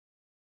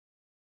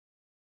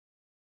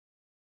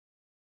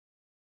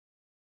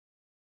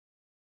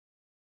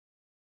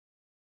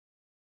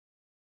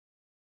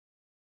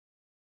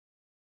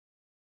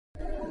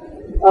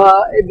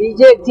A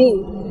BJT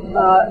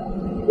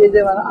is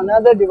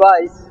another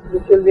device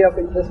which will be of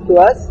interest to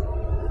us.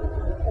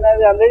 And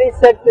as I already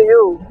said to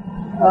you,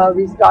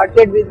 we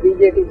started with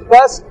BJT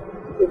first.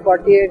 The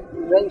 48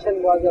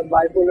 invention was a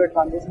bipolar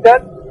transistor.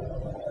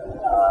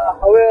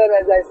 However,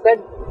 as I said,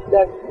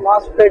 that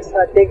MOSFETs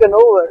are taken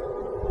over.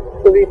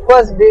 So we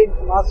first did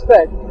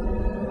MOSFET.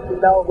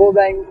 Now go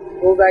back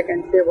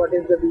and say what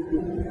is the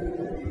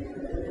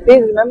BJT.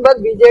 Please remember,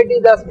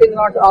 BJTs are still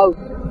not out.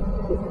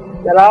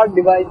 There are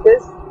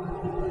devices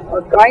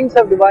or kinds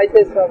of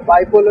devices or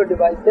bipolar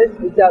devices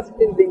which are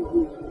still being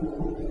used.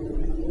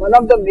 One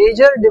of the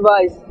major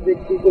devices which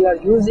people are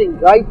using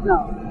right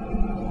now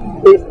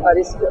is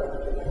thyristor,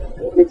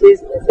 which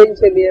is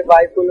essentially a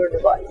bipolar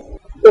device.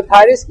 So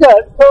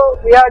thyristor, so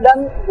we have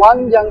done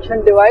one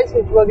junction device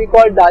which we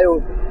call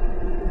diode.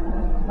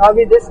 Now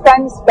we this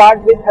time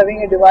start with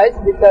having a device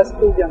which has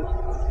two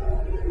junctions.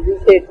 We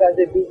say it as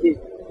a BJT.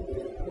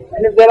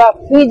 And if there are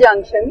three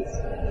junctions,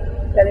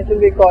 then it will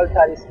be called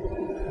thyristor.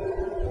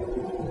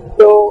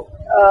 So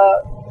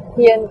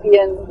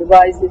PN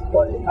device is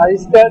called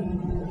thyristor,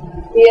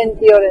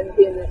 PNP or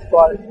NPN is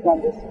called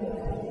transistor.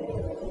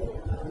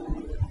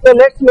 So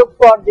let's look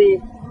for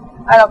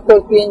and of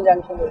course PN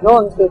junction is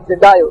known, so it's a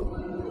diode.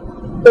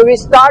 So we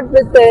start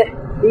with a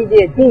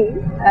BJT,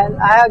 and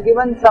I have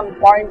given some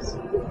points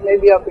which may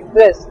be of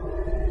interest.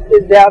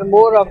 If they are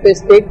more of a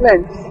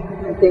statements,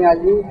 I think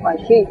I'll leave my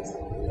sheets.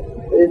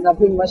 There is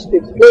nothing much to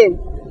explain.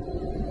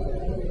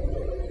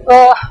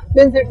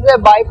 Since it is a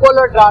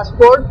bipolar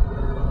transport,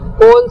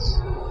 holes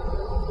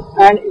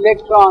and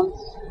electrons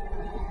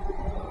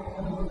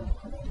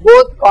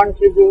both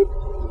contribute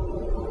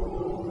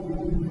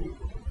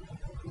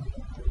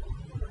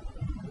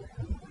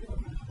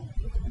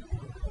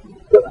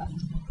to that.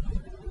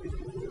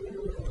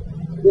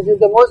 This is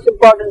the most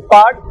important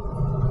part.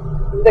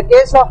 In the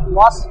case of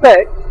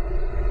MOSFET,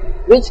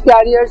 which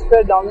carriers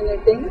were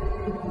dominating?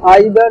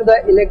 Either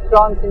the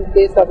electrons in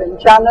case of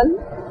N-channel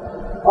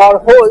or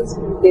holes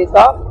in case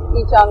of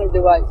P-channel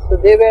device. So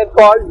they were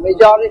called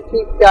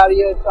majority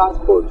carrier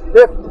transport.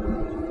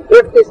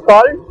 Drift is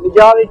called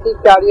majority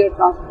carrier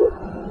transport.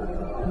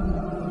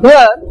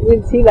 Here we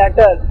will see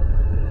later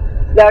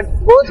that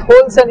both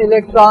holes and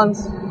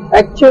electrons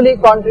actually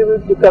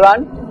contribute to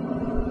current,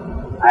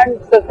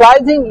 and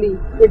surprisingly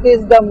it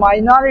is the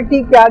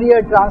minority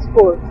carrier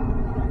transport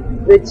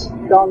which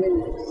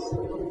dominates.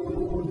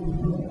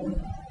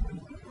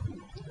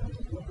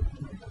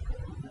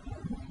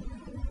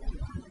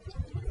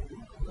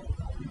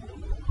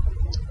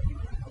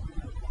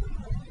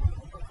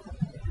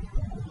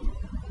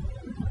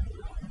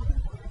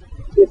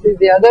 This is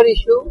the other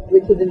issue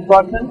which is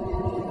important.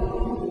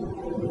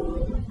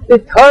 The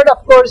third,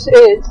 of course,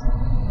 is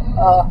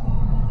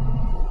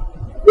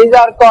these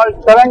are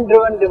called current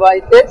driven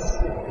devices.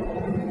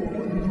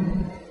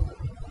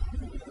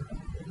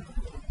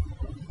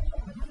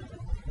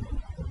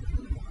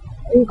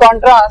 In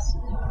contrast,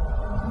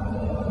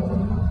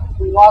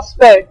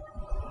 MOSFET,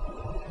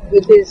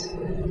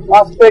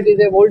 MOSFET is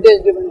a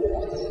voltage driven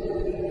device.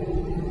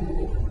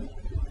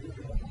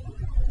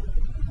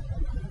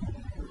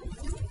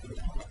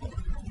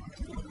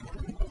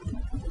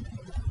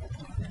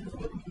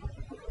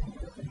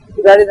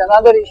 That is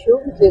another issue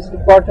which is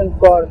important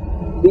for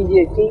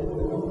BJT.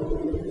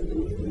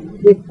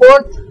 The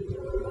fourth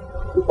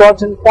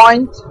important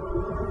point,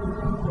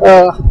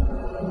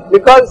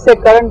 because it's a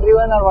current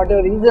driven or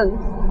whatever reason,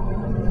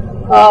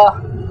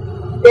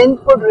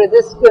 input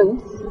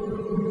resistance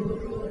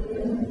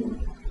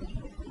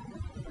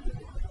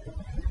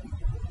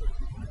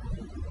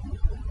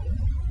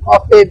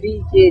of a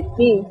BJT,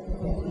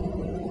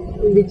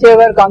 in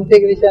whichever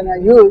configuration I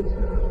use,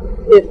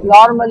 is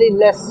normally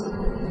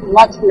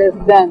much less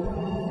than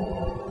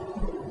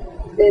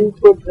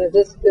input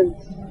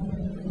resistance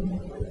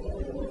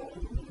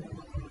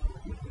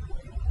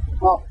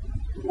of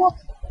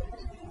MOSFET.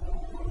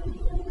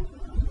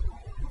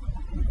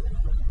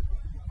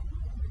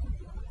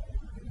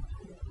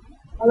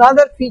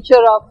 Another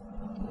feature of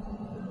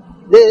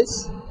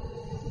this,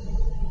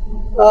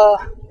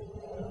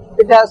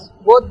 it has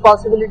both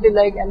possibility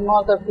like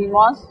NMOS or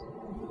PMOS.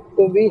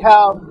 So we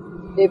have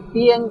a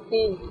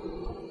PNP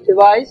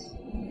device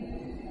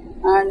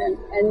and an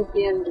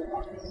NPN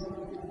device.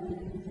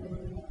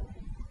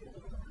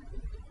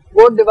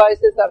 Both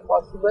devices are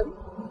possible.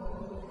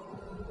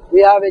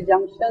 We have a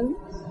junction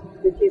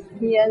which is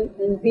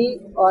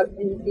PNNP or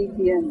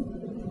NPPN.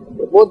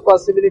 So both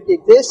possibilities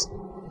exist.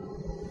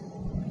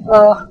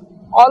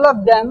 All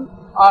of them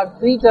are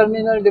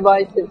 3-terminal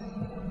devices,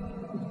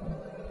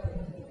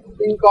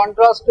 in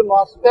contrast to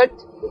MOSFET,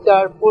 which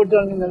are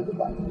 4-terminal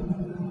devices.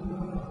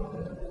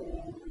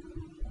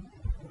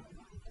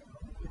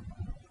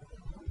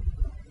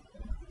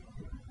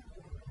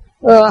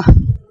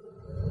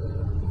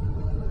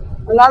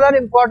 Another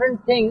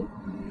important thing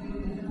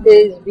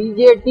is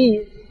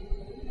BJTs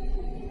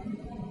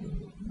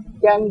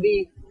can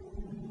be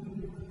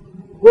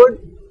good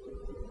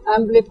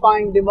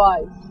amplifying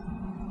device.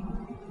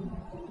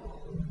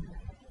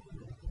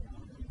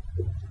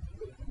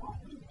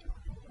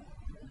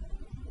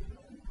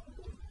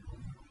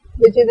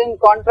 which is in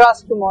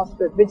contrast to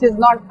MOSFET, which is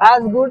not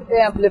as good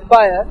an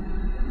amplifier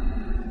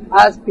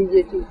as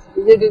BJTs.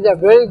 BJTs are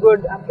very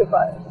good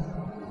amplifiers.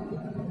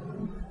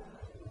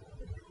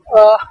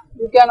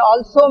 You can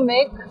also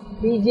make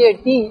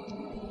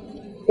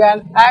BJT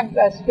can act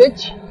as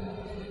switch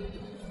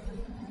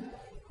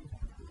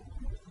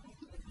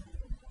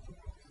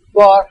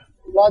for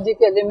logic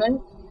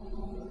element,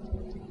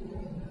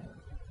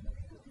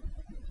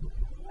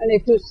 and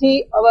if you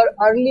see our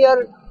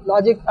earlier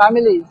logic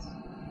families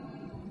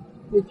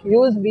which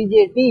use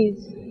BJTs,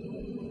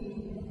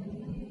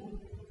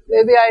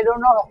 maybe I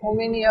don't know how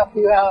many of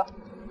you have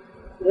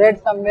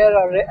read somewhere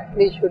or at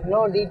least should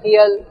know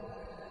DTL,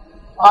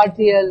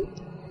 RTL,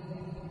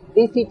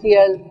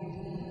 DCTL,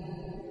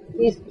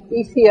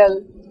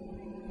 ECL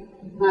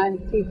and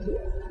TTL.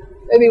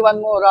 Maybe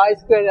one more, I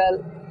square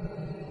L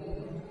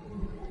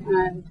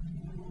and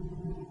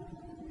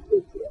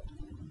TTL.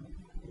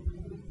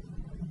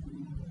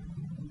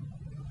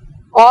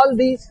 All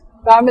these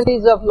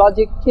families of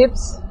logic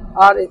chips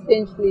are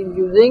essentially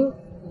using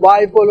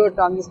bipolar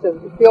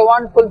transistors. If you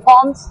want full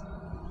forms,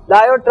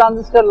 diode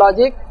transistor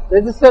logic,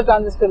 resistor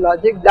transistor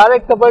logic,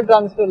 direct coupled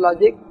transistor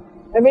logic,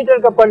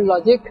 emitter coupled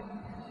logic,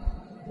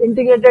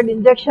 integrated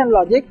injection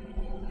logic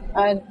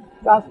and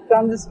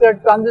transistor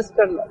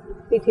logic,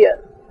 TTL.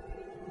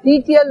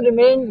 TTL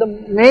remained the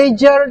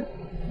major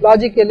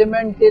logic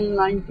element till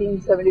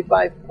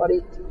 1975 or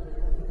 80.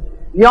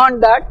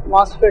 Beyond that,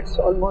 MOSFETs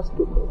almost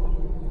took over.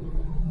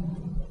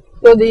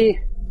 So the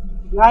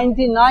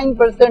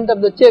 99%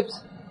 of the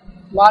chips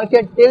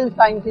market till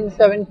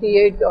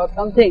 1978 or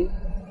something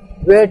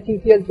were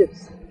TTL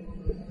chips.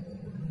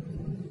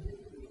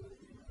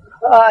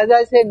 As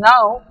I say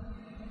now,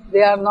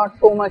 they are not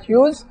so much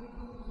used.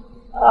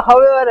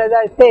 However, as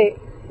I say,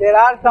 there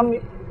are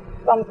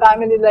some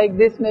family like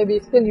this may be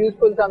still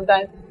useful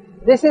sometimes.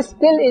 This is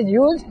still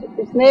used,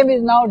 its name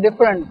is now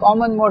different,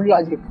 common mode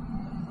logic.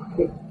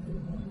 Okay.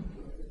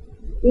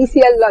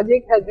 ECL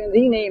logic has been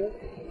renamed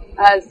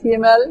as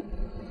CML,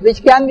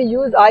 which can be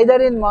used either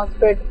in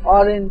MOSFET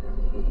or in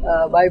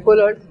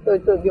bipolars, so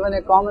it was given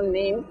a common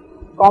name,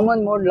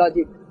 common mode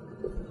logic.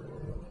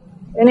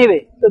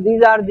 Anyway, so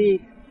these are the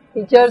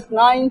features,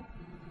 9,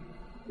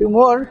 few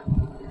more.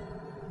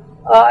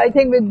 I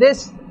think with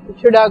this it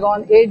should have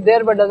gone 8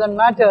 there, but doesn't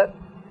matter.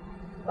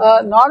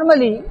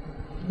 Normally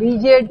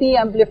BJT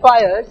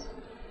amplifiers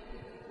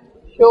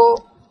show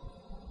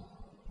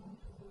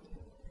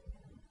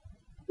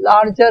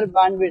larger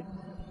bandwidth.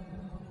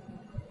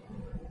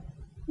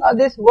 Now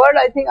this word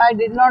I think I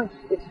did not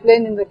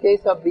explain in the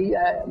case of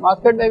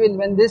MOSFET. Maybe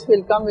when this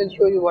will come we'll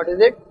show you what is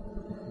it,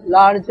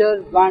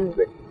 larger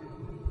bandwidth.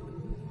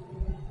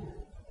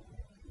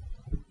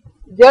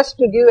 Just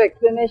to give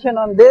explanation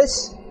on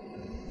this,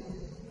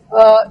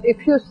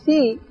 if you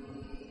see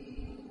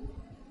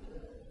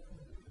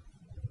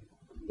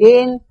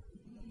gain,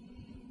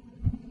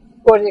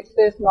 of course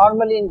expressed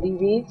normally in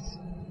dBs,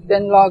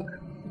 10 log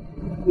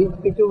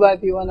P2 by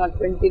P1 or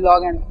 20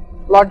 log and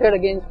plotted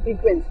against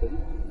frequency.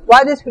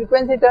 Why this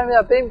frequency term is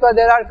appearing? Because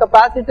there are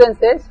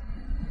capacitances,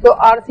 so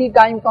RC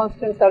time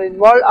constants are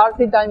involved.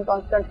 RC time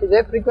constant is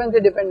a frequency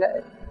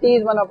dependent. T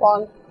is 1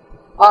 upon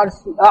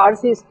RC,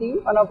 RC is T,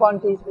 1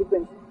 upon T is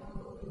frequency.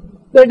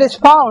 So it is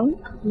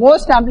found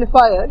most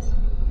amplifiers,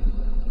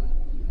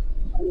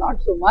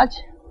 not so much,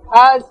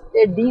 has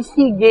a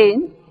DC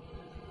gain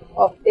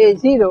of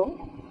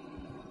A0,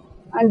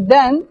 and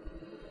then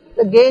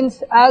the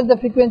gains, as the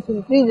frequency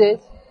increases,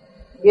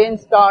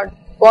 gains start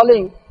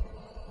falling,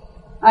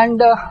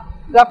 and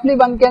roughly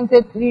one can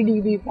say 3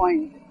 dB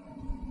point,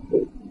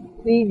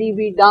 3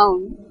 dB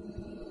down,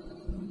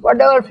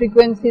 whatever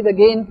frequency the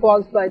gain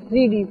falls by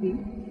 3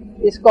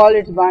 dB is called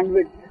its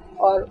bandwidth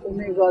or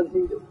omega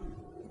 0.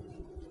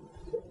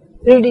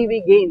 3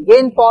 dB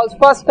gain falls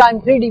first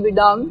time 3 dB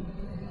down,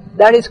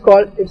 that is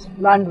called its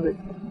bandwidth.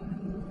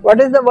 What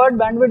is the word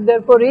bandwidth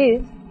therefore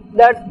is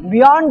that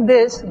beyond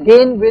this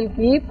gain will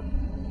keep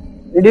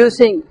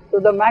reducing. So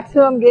the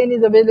maximum gain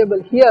is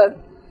available here,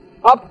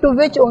 up to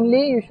which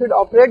only you should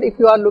operate if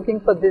you are looking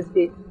for this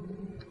gain.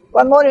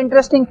 One more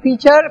interesting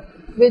feature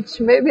which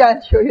maybe I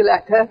will show you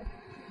later,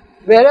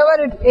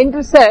 wherever it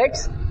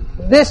intersects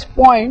this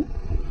point,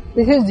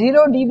 this is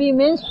 0 dB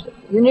means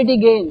unity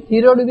gain,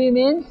 0 dB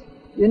means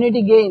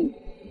unity gain.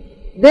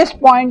 This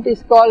point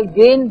is called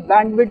gain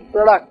bandwidth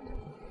product.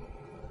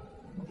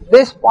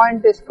 This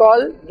point is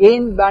called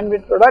gain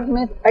bandwidth product,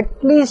 means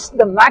at least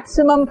the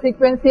maximum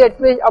frequency at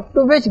which up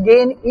to which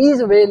gain is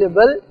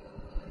available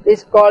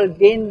is called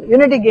gain,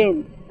 unity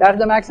gain. That's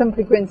the maximum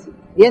frequency.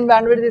 Gain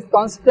bandwidth is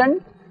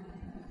constant,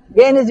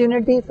 gain is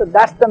unity, so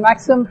that's the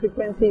maximum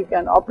frequency you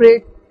can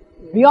operate,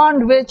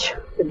 beyond which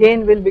the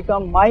gain will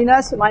become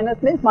minus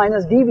means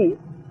minus dB,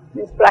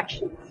 means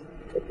fractions.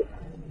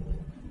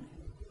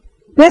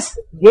 This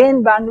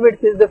gain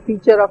bandwidth is the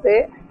feature of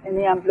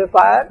any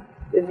amplifier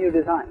in you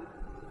design.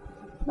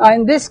 Now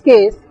in this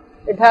case,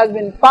 it has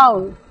been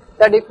found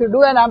that if you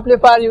do an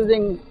amplifier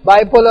using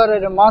bipolar or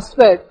a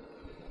MOSFET,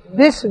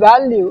 this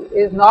value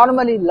is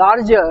normally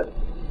larger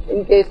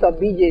in case of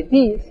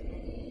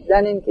BJTs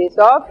than in case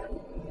of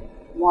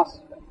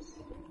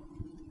MOSFETs.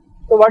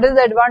 So what is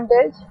the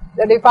advantage?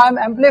 That if I am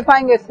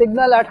amplifying a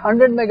signal at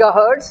 100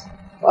 megahertz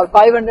or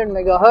 500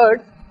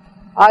 megahertz,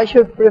 I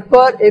should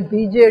prefer a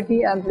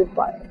BJT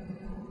amplifier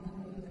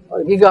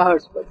or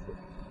gigahertz per se.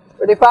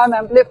 But if I am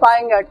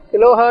amplifying at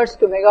kilohertz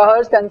to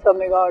megahertz, tens of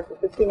megahertz to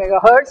 50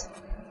 megahertz,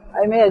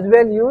 I may as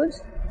well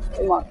use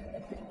a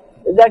MOSFET.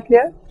 Is that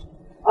clear?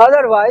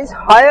 Otherwise,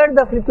 higher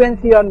the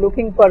frequency you are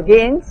looking for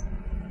gains,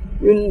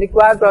 you will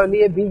require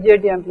probably a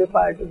BJT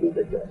amplifier to do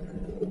the job.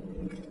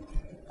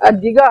 At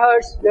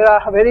gigahertz, there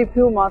are very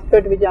few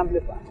MOSFET which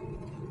amplify.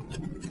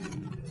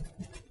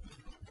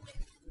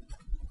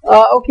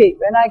 Okay,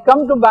 when I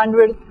come to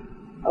bandwidth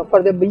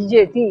for the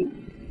BJT,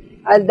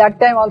 I'll that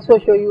time also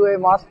show you a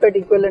MOSFET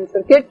equivalent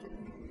circuit,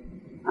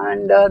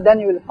 and then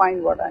you will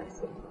find what I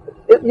say.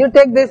 You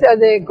take this as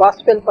a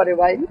gospel for a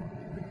while.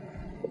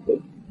 Okay.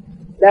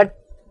 That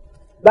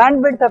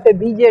bandwidth of a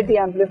BJT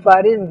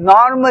amplifier is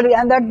normally,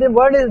 and that the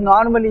word is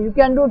normally, you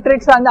can do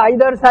tricks on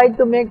either side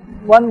to make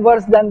one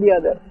worse than the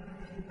other.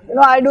 You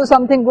know, I do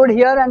something good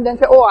here and then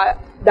say, oh,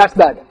 that's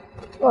bad.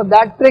 So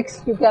that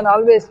tricks you can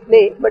always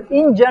play, but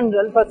in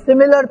general, for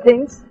similar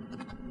things,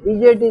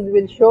 BJTs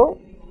will show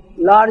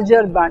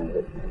larger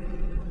bandwidth.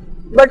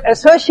 But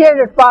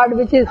associated part,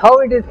 which is how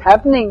it is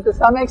happening to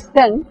some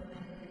extent,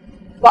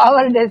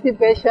 power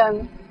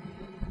dissipation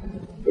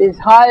is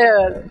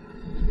higher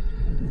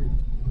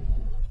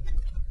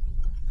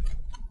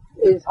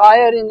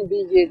in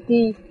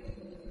BJT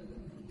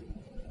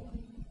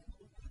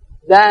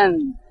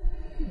than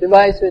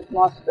device with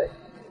MOSFET.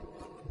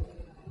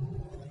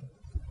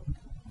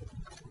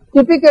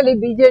 Typically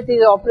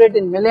BJTs operate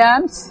in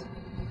milliamps,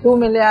 2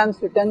 milliamps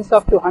to tens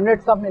of to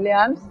hundreds of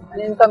milliamps,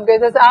 and in some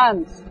cases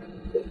amps.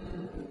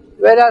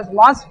 Whereas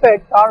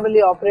MOSFET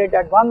normally operate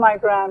at 1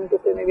 microamp to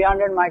say maybe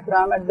 100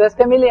 microamp, at best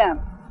a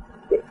milliamp.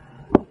 Okay.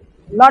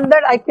 Not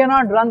that I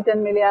cannot run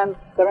 10 milliamp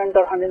current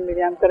or 100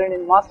 milliamp current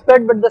in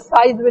MOSFET, but the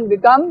size will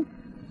become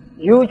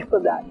huge for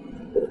that.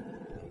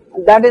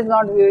 And that is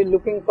not we are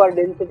looking for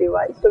density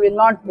wise, so we will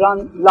not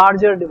run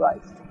larger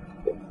device.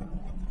 Okay.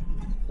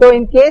 So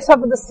in case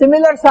of the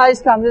similar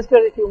size transistor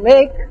if you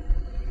make,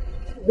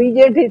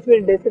 BJTs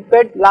will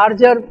dissipate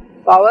larger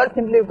power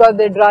simply because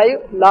they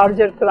drive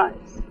larger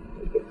currents.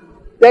 Okay.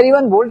 Their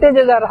even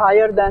voltages are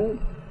higher than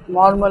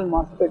normal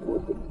MOSFET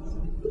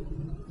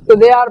voltages. So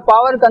they are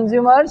power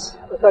consumers,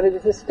 sorry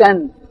this is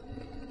 10.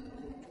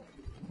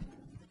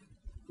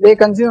 They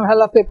consume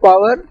hell of a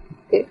power.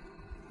 Okay.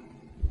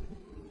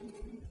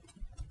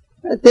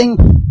 I think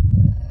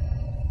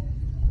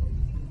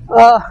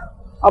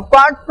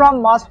apart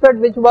from MOSFET,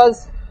 which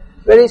was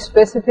very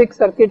specific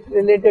circuit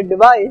related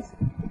device,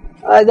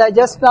 as I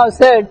just now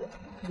said,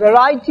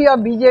 variety of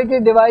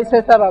BJT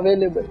devices are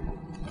available.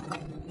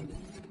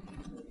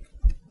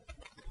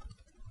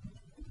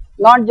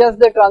 Not just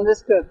the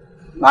transistor,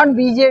 not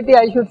BJT,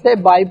 I should say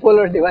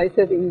bipolar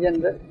devices in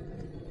general.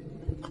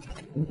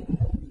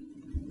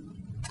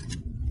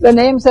 The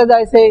names, as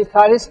I say,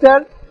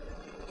 thyristor,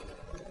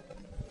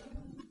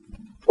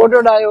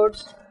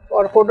 photodiodes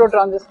or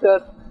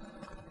phototransistors,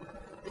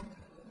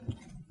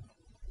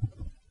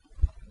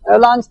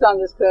 avalanche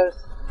transistors,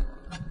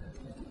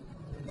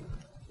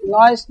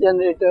 noise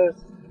generators,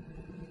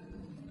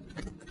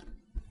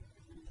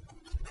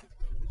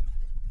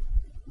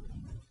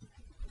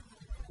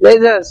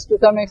 lasers to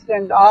some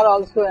extent are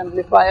also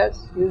amplifiers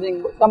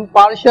using some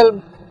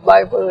partial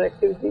bipolar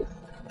activities.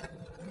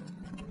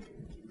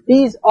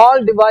 These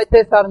all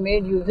devices are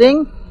made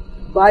using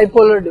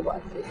bipolar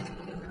devices.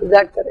 Is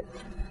that correct?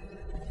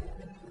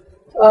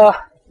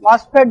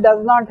 MOSFET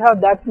does not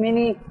have that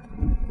many.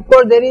 Of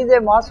course, there is a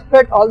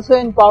MOSFET also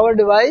in power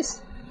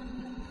device.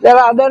 There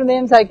are other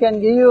names I can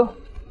give you.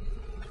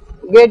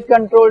 Gate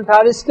controlled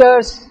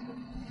thyristors,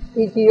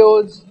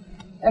 PTOs,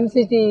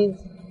 MCTs,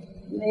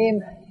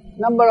 name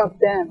number of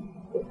them.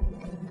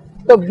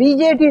 So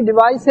BJT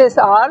devices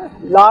are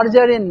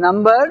larger in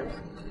number,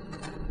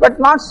 but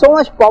not so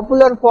much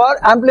popular for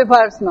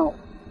amplifiers now.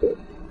 Okay.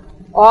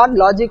 Or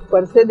logic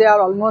per se, they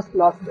are almost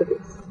lost the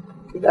race.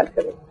 Is that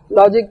correct?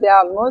 Logic, they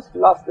are almost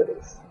lost the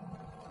race.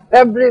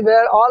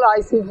 Everywhere, all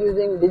ICs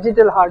using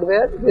digital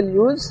hardware will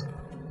use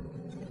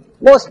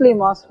mostly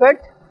MOSFET,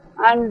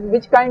 and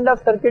which kind of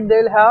circuit they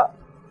will have?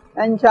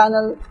 N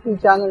channel, P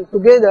channel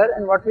together,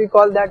 and what we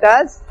call that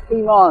as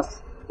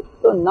CMOS.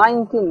 So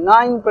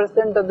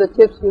 99% of the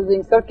chips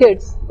using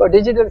circuits for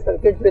digital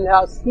circuit will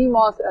have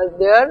CMOS as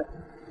their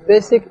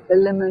basic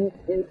element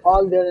in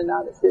all their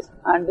analysis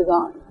and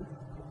design.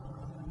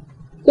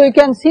 So you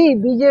can see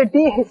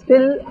BJT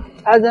still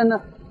as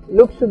an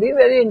looks to be a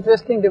very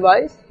interesting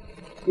device.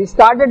 We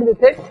started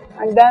with it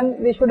and then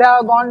we should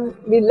have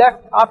we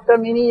left after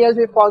many years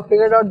we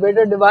figured out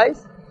better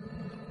device.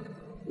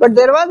 But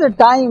there was a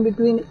time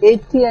between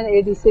 80 and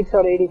 86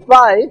 or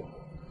 85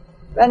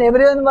 when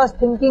everyone was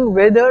thinking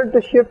whether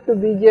to shift to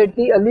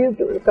BJT,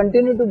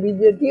 continue to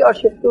BJT or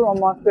shift to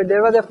MOSFET.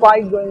 There was a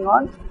fight going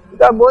on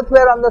because both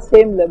were on the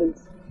same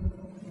levels.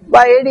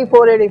 By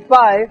 84,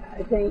 85,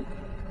 I think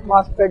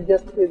MOSFET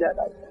just threw that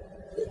out.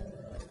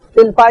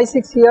 Till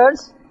 5-6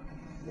 years,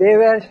 they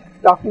were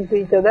talking to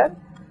each other.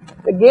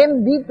 The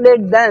game we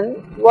played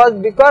then was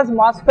because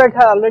MOSFET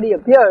had already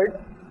appeared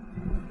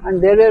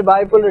and there were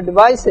bipolar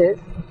devices,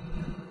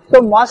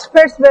 so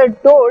MOSFETs were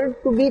told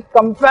to be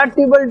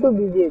compatible to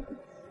BJT.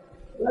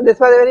 Now, this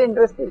was a very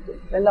interesting thing.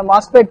 When the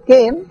MOSFET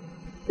came,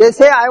 they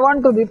say, I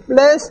want to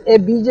replace a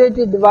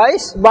BJT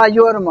device by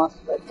your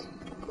MOSFET.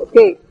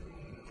 Okay,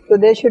 so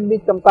they should be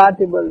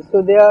compatible.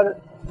 So they are,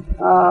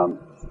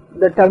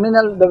 the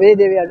terminal, the way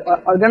they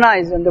were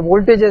organized and the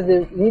voltages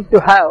they need to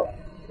have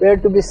were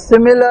to be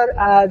similar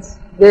as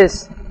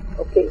this.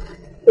 Okay,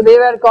 so they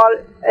were called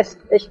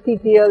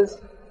HTTLs.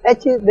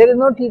 There is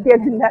no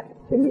TTL in that,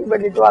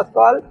 but it was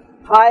called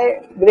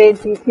high grade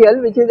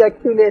TTL, which is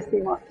actually a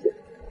CMOS chip.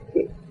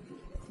 Okay.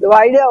 The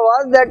idea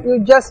was that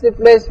you just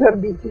replace your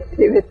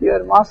BJT with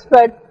your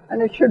MOSFET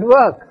and it should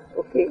work.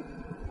 Okay,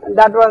 and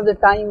that was the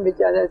time,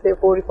 which, as I say,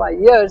 4 or 5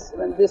 years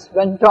when this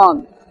went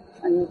on,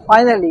 and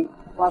finally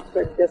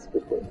MOSFET just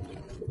became.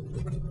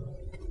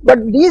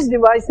 But these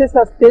devices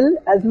are still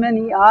as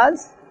many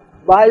as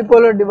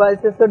bipolar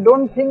devices. So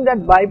don't think that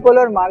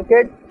bipolar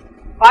market,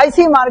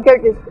 IC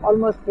market is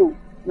almost through,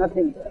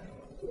 nothing there.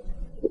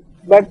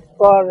 But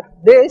for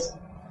this,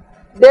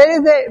 there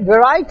is a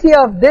variety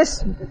of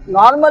this.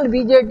 Normal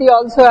BJT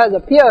also has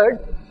appeared,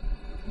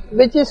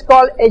 which is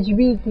called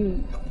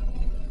HBT,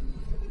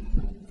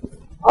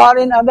 or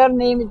in other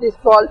name it is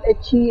called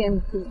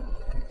HEMT.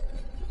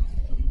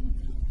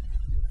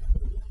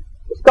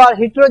 It's called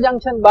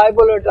heterojunction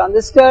bipolar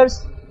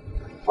transistors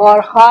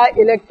or high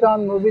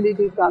electron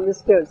mobility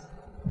transistors.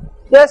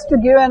 Just to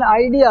give an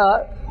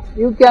idea,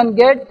 you can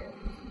get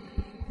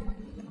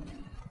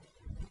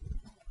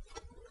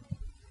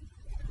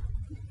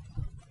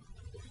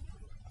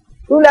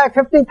two lakh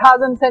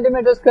 50,000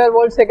 centimeter square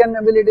volt second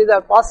mobilities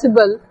are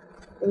possible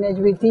in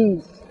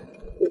HBTs.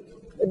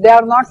 They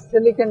are not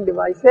silicon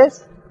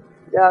devices,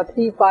 they are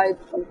 3-5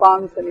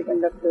 compound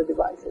semiconductor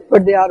devices,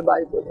 but they are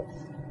bipolars.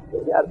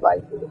 They are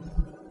bipolars.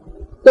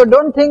 So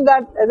don't think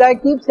that, as I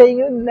keep saying,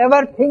 you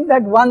never think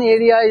that one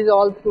area is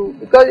all through,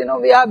 because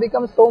we have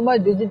become so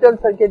much digital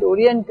circuit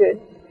oriented,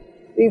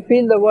 we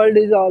feel the world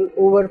is all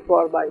over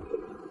for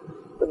bipolar.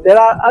 So there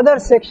are other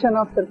section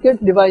of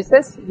circuit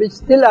devices which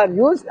still are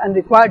used and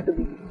required to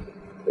be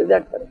used. Is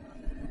that correct?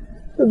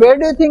 So where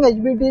do you think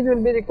HBTs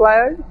will be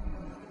required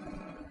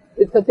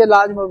with such a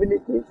large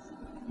mobilities?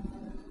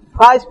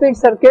 High speed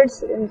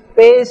circuits in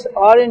space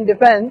or in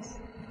defense.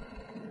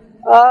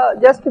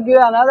 Just to give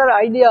another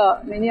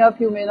idea, many of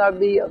you may not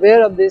be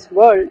aware of this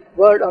word,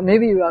 or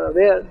maybe you are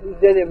aware.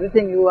 There is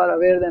everything you are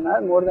aware than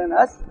us, more than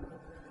us.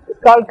 It's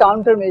called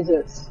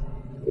countermeasures.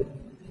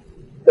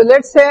 So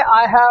let's say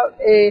I have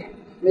a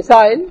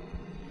missile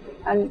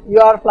and you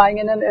are flying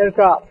in an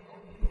aircraft.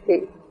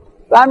 Okay.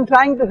 So I am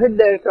trying to hit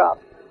the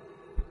aircraft,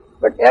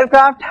 but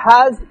aircraft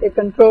has a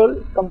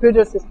control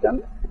computer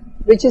system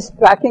which is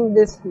tracking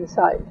this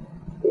missile.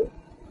 Okay.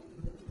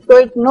 So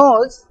it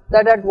knows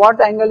that at what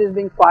angle is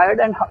being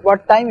fired and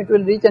what time it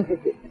will reach and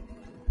hit it.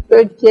 So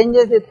it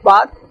changes its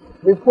path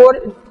before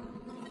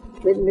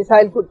the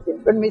missile could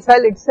change. But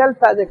missile itself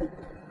has a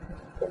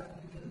computer,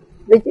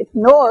 which it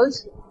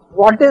knows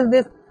what is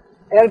this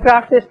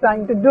aircraft is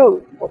trying to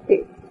do.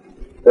 Okay,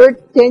 so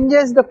it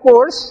changes the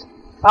course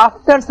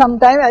after some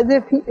time as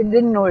if it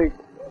didn't know it,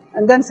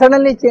 and then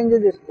suddenly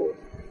changes its course.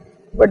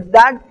 But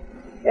that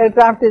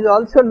aircraft is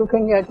also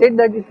looking at it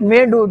that it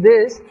may do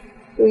this.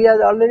 So he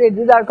has already,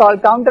 these are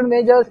called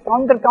countermeasures,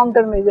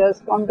 countermeasures.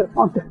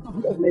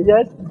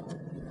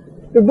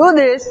 To do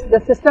this, the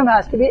system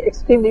has to be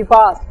extremely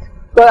fast.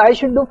 So I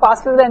should do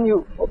faster than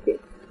you. Okay.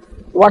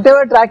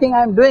 Whatever tracking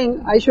I am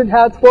doing, I should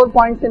have 4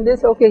 points in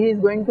this. Okay, he is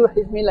going to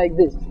hit me like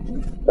this.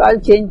 So I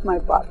will change my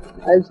path.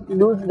 I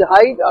will lose the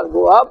height or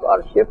go up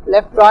or shift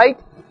left, right,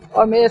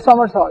 or may a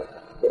somersault.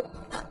 Okay.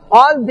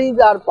 All these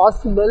are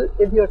possible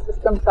if your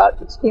systems are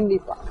extremely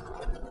fast.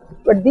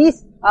 But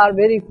these are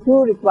very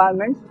few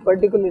requirements,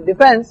 particularly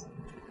defense,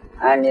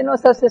 and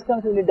such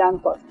systems will be damn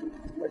costly.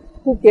 But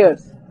who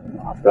cares?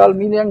 After all, $1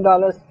 million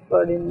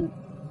for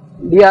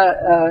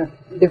India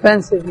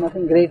defense is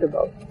nothing great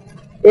about it.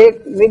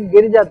 एक MiG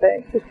गिर जाता है,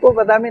 किसको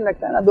पता नहीं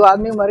लगता है ना, 2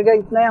 आदमी मर गए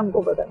इतना ही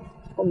हमको पता है,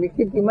 और मिग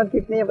की कीमत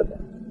कितनी है पता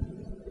है.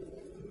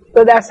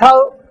 So that's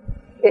how.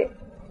 Okay.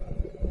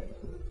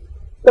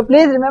 So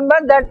please remember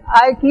that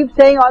I keep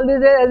saying all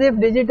this as if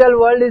digital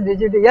world is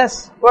digital.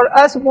 Yes, for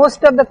us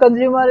most of the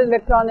consumer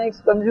electronics,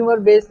 consumer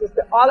based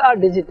systems, all are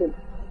digital.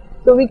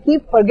 So we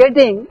keep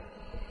forgetting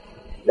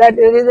that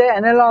there is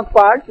an analog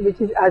part which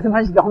is as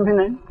much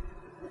dominant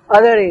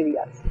other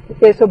areas.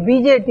 Okay, so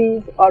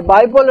BJTs or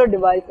bipolar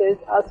devices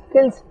are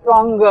still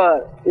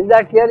stronger. Is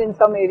that clear in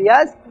some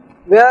areas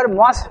where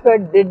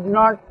MOSFET did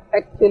not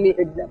actually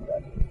hit them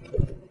well.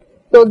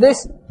 So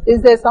this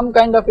is some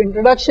kind of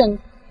introduction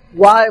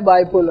why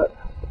bipolar.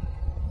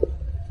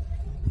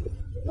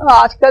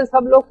 आजकल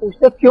सब लोग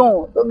पूछते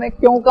क्यों, तो मैं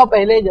क्यों का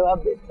पहले ही जवाब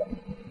देता हूँ.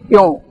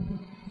 क्यों?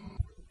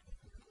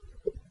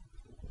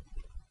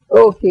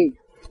 Okay.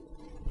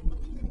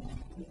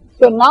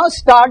 So now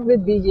start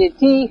with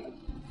BJT.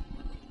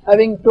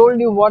 Having told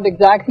you what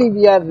exactly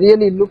we are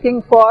really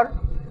looking for,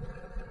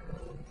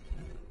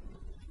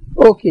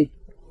 Okay.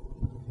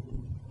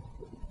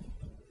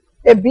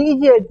 A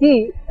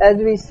BJT, as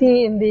we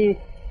see in the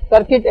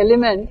circuit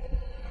element,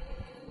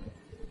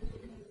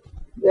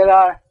 there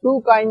are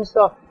two kinds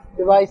of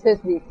devices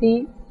we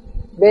see: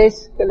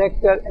 base,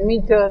 collector,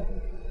 emitter.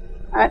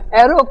 An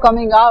arrow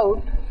coming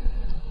out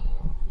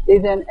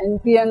is an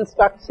NPN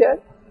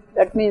structure.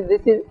 That means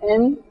this is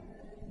N,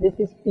 this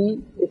is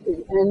P, this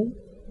is N,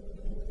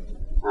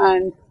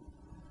 and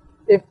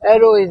if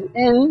arrow is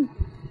in,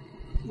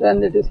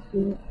 then it is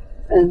P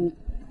and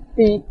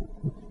P,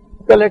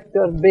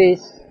 collector,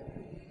 base,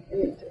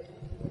 emitter.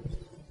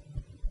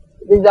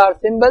 These are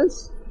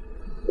symbols.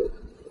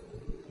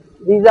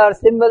 These are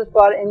symbols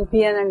for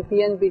NPN and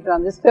PNP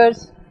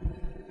transistors.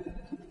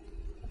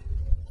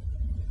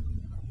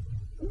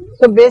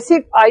 So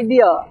basic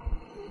idea,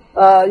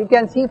 you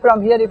can see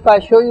from here, if I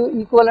show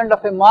you equivalent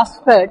of a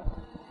MOSFET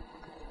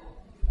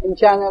in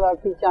channel or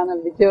P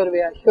channel, whichever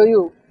way I show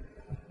you,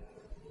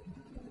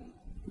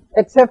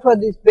 except for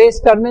this base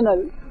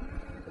terminal,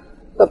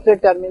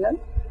 substrate terminal,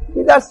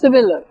 these are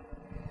similar.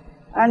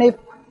 And if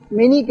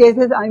many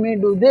cases I may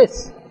do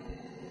this,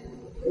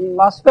 in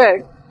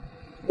MOSFET,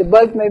 the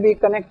bulb may be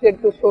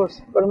connected to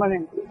source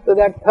permanently. So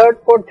that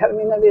third port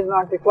terminal is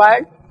not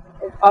required.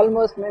 It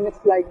almost mimics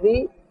like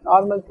the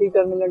normal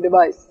 3-terminal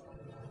device.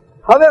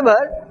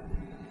 However,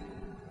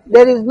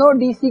 there is no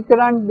DC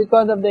current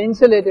because of the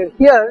insulator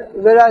here,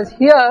 whereas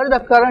here the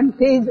current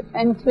is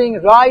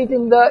entering right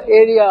in the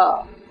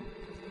area.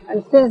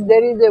 And since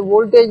there is a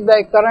voltage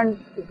by current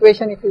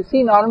equation, if you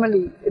see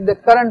normally, if the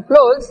current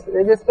flows,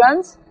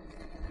 resistance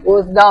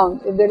goes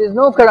down. If there is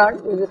no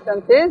current,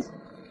 resistance is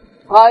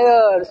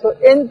higher. So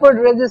input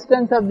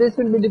resistance of this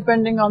will be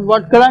depending on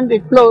what current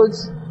it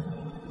flows.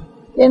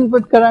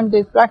 Input current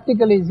is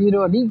practically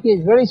zero,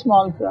 leakage, very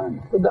small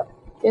current. So the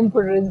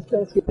input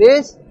resistance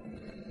is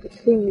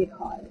extremely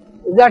high.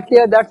 Is that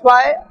clear? That's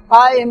why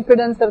high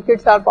impedance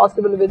circuits are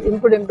possible with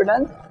input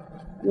impedance,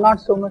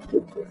 not so much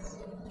with this.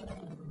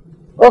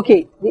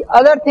 Okay, the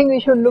other thing we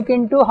should look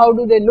into, how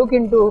do they look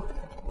into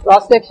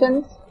cross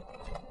sections?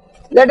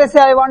 Let us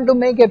say I want to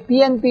make a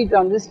PNP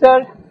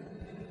transistor.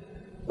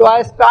 So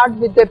I start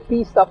with a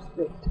P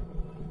substrate,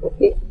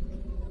 okay,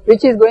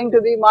 which is going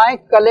to be my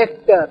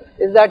collector.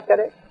 Is that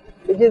correct?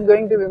 Which is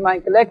going to be my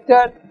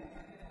collector.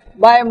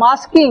 By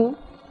masking,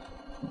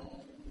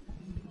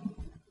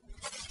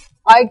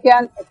 I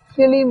can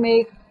actually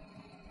make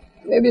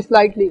maybe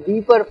slightly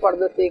deeper for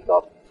the sake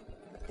of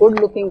good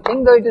looking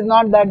thing, though it is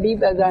not that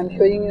deep as I am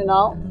showing you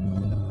now.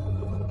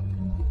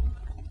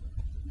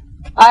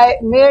 I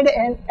made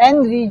an N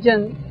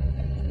region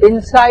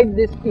inside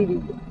this P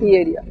region, P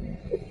area,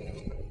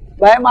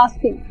 by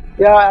masking.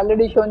 We have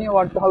already shown you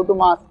how to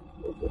mask.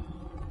 Okay.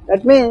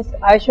 That means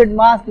I should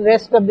mask the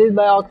rest of this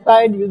by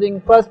oxide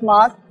using first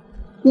mask,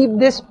 keep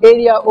this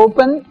area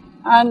open,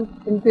 and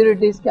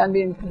impurities can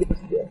be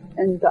introduced there,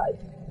 N type.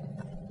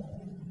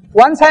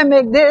 Once I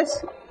make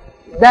this,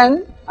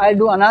 then I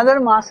do another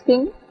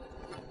masking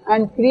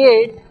and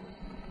create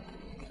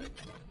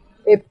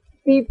a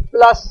P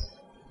plus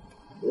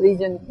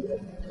region here.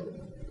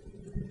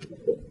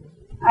 Okay.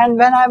 And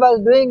when I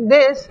was doing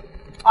this,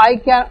 I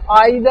can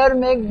either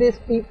make this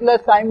P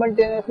plus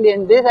simultaneously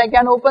and this, I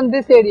can open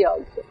this area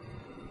also.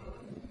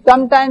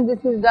 Sometimes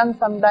this is done,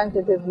 sometimes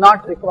it is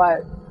not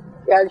required.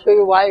 Okay, I will show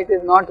you why it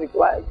is not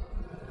required.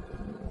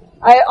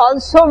 I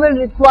also will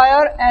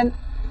require an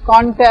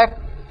contact,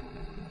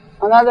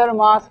 another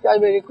mask I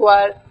will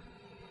require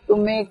to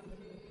make.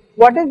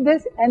 What is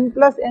this N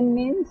plus N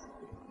means?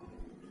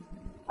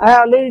 I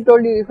have already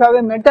told you, if you have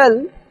a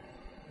metal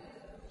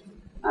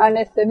and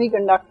a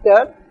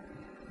semiconductor,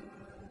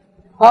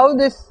 how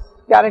this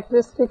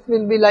characteristics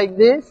will be like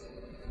this.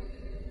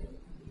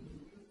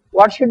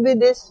 What should be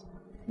this?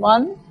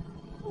 One,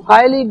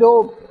 highly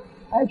doped.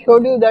 I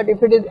showed you that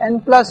if it is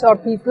N plus or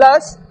P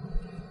plus,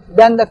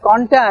 then the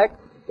contact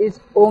is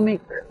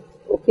ohmic.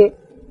 Okay.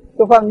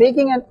 So for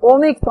making an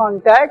ohmic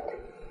contact,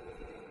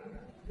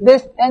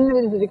 this N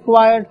is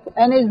required.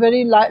 N is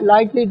very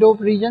lightly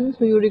doped region,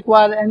 so you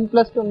require N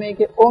plus to make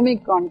a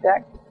ohmic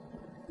contact.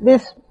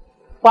 This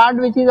part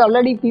which is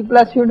already P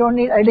plus, you don't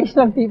need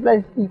additional P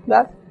plus, P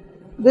plus.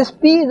 This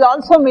P is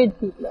also made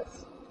P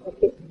plus.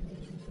 Okay.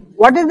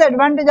 What is the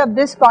advantage of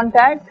this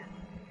contact?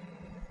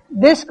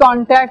 This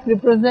contact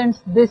represents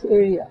this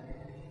area.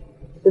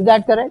 Is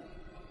that correct?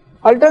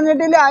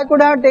 Alternatively, I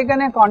could have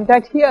taken a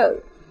contact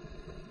here.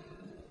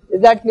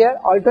 Is that clear?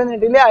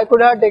 Alternatively, I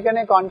could have taken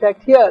a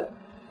contact here.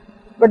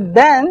 But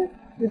then,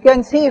 you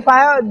can see if I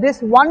have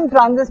this one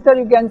transistor,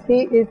 you can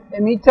see is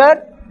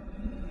emitter,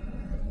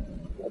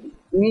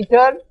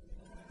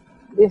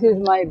 this is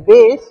my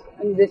base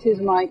and this is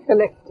my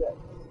collector.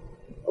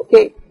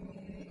 Okay.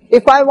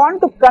 If I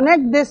want to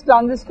connect this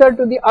transistor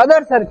to the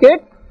other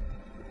circuit,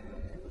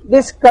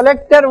 this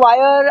collector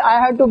wire I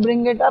have to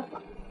bring it up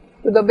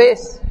to the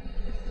base.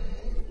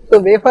 So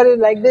wafer is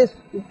like this,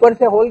 ऊपर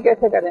से hole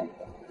कैसे करें?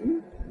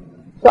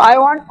 So I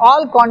want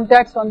all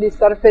contacts on the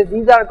surface.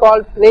 These are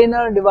called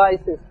planar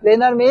devices.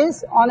 Planar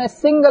means on a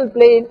single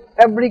plane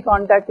every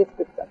contact is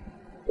picked up.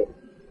 Okay.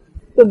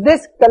 So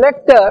this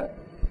collector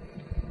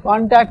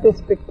contact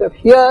is picked up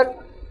here,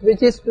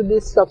 which is to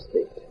this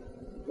substrate.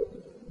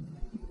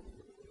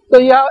 So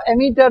you have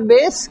emitter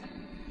base,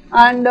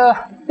 and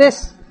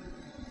this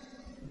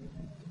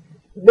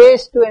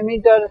base to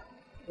emitter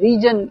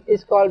region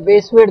is called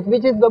base width,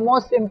 which is the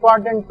most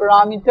important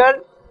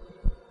parameter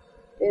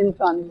in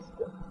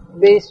transistor,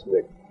 base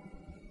width.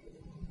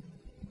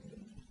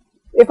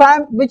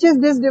 Which is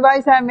this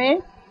device I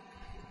made?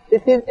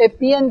 This is a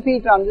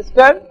PNP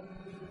transistor.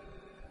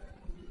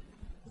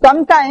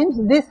 Sometimes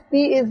this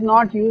P is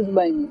not used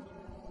by me.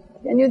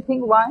 Can you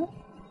think why?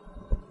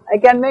 I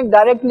can make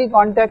directly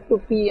contact to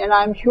P and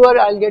I am sure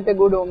I will get a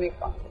good ohmic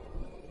contact.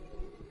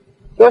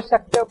 सोच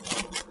सकते हो?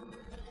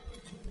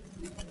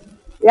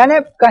 यानी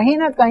कहीं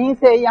ना कहीं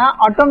से यहाँ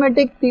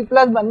automatic P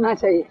plus बनना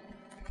चाहिए.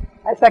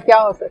 ऐसा क्या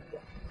हो सकता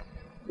है?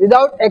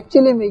 Without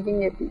actually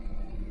making a P.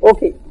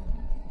 Okay.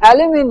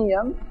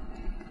 Aluminium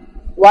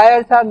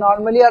wires are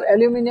normally, or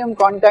aluminium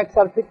contacts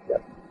are picked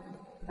up.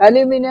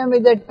 Aluminium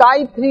is a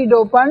type 3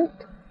 dopant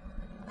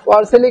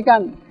for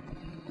silicon.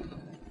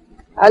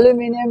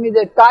 Aluminium is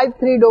a type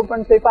 3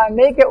 dopant, so if I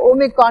make a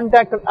ohmic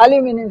contact of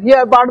aluminium,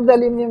 here part of the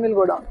aluminium will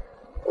go down.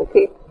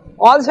 Okay.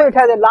 Also it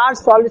has a large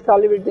solid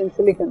solubility in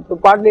silicon, so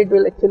partly it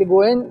will actually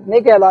go in,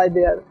 make a alloy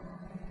there,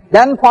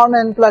 then form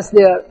N plus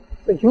there.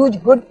 So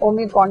huge good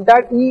ohmic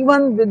contact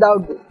even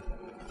without this.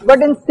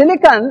 But in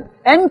silicon,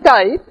 N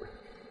type,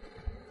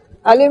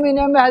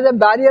 aluminium has a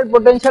barrier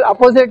potential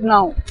opposite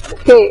now.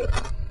 Okay.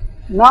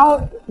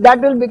 Now that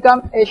will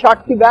become a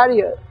Schottky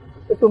barrier.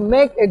 So to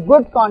make a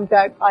good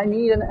contact, I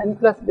need an N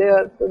plus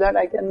there so that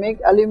I can make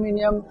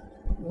aluminium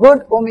good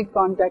ohmic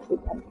contact with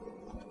N.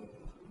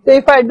 So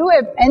if I do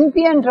a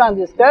NPN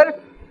transistor,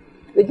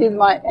 which is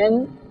my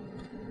N,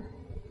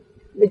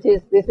 this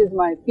is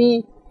my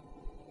P.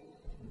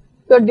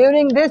 So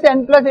during this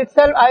N plus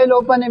itself, I will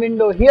open a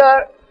window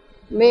here,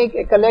 make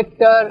a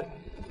collector,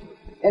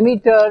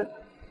 emitter,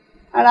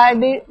 and I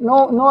did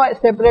no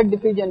separate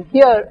diffusion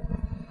here.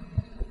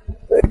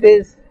 So it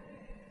is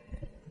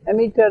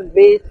emitter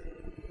base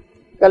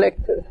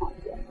collector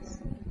contacts.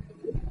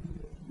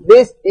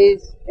 This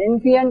is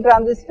NPN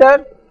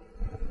transistor,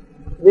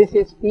 this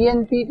is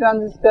PNP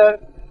transistor,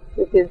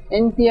 this is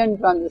NPN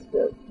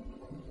transistor.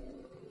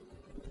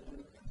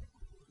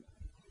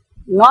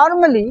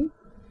 Normally,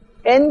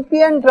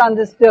 NPN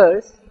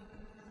transistors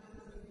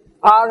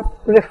are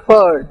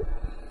preferred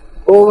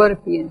over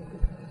PNP.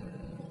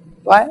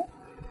 Why?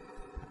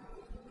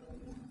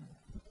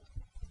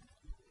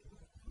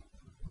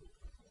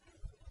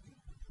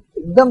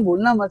 एकदम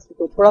बोलना मत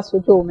सीखो, थोड़ा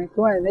सोचो. मैं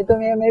क्यों है, नहीं तो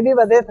मैं भी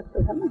बता सकता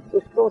था ना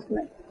कुछ तो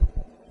उसमें.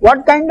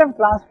 What kind of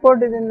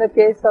transport is in the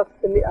case of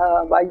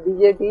by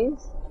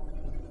BJTs?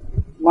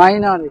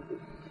 Minority.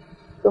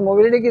 तो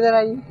मोबिलिटी किधर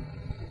आई?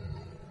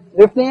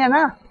 ड्रिफ्ट नहीं है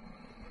ना?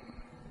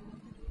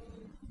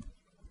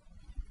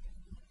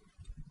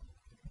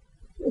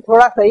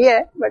 थोड़ा सही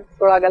है बट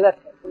थोड़ा गलत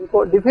है.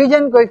 उनको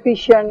diffusion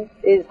coefficient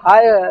is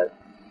higher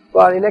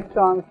for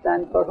electrons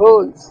than for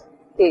holes.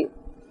 Okay.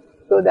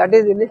 So that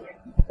is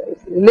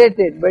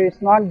related, but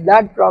it's not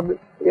that problem.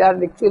 We are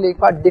actually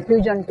for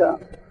diffusion term.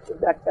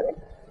 Is that correct?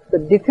 The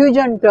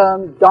diffusion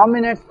term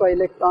dominates for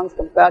electrons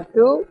compared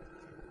to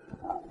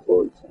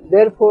holes.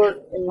 Therefore,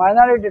 in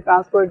minority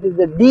transport, it is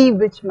the D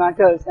which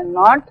matters and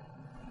not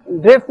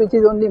in drift, which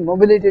is only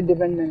mobility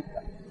dependent.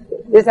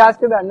 This has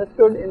to be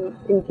understood in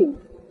thinking.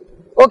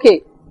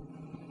 Okay.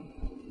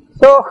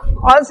 So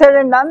all said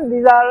and done,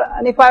 these are,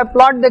 and if I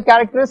plot the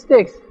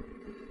characteristics,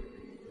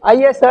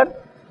 yes sir.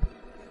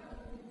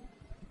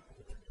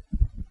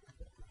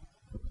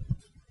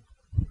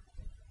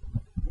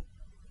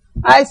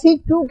 I see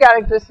two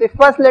characteristics.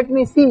 First let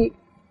me see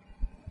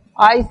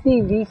IC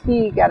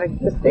VCE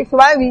characteristics.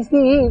 Why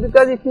VCE?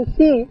 Because if you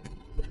see,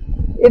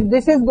 if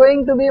this is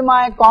going to be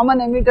my common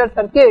emitter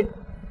circuit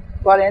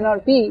for N or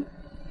P,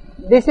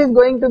 this is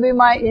going to be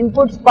my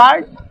inputs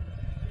part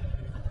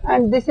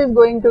and this is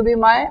going to be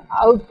my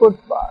output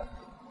part.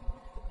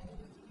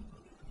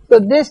 So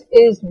this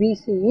is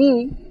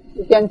VCE.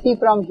 You can see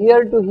from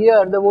here to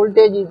here the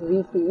voltage is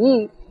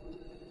VCE.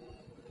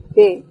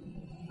 Okay.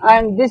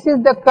 And this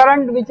is the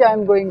current which I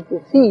am going to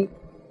see.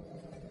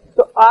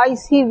 So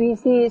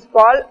IC/VC is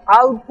called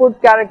output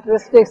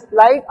characteristics,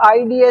 like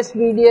IDS,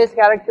 VDS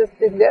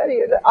characteristics there,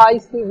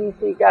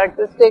 IC/VC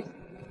characteristics,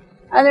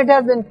 and it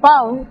has been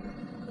found,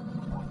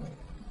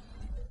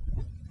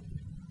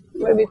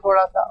 maybe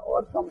thoda sa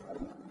aur kam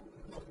karna.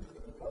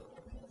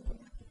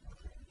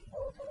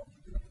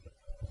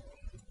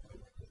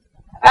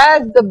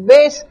 As the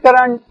base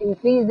current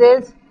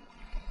increases,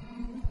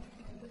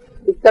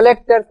 the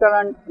collector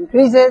current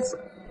increases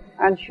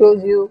and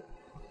shows you.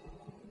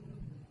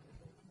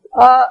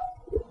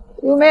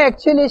 You may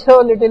actually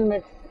show little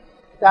bit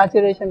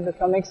saturation to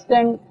some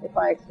extent if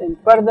I extend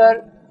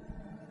further.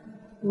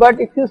 But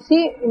if you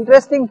see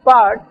interesting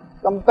part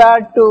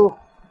compared to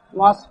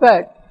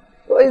MOSFET,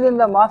 so is in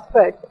the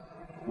MOSFET,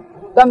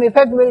 some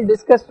effect we will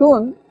discuss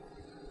soon.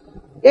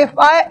 If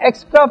I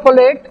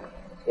extrapolate,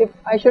 if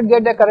I should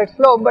get a correct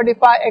slope, but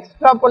if I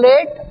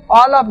extrapolate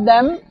all of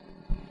them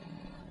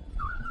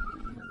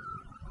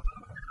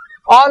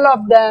all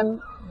of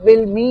them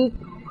will meet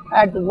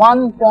at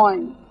one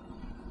point.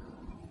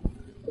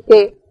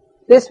 Okay,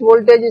 this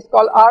voltage is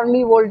called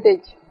early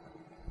voltage.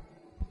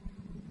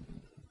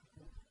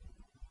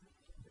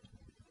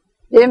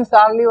 James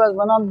Early was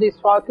one of the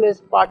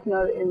Shockley's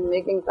partner in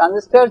making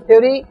transistor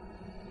theory,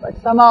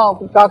 but somehow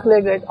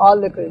Shockley got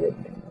all the credit.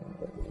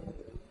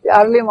 The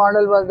early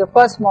model was the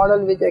first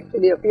model which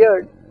actually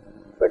appeared,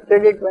 but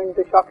credit went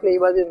to Shockley, he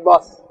was his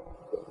boss.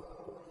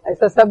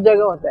 ऐसा सब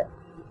जगह होता है.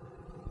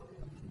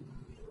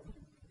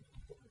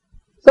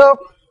 So,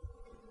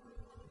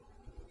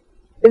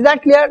 is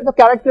that clear? The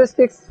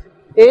characteristics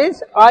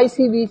is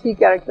ICVC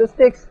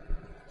characteristics.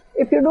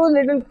 If you do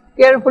little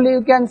carefully,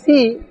 you can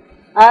see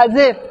as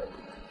if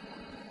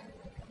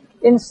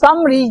in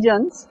some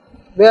regions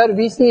where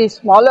VC is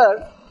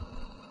smaller,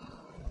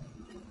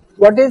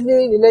 what is the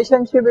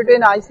relationship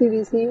between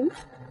ICVC?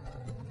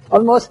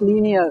 Almost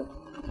linear.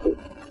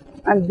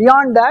 And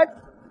beyond that,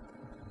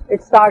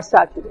 it starts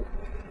saturated.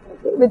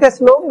 Okay. With a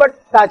slope but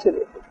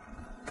saturated.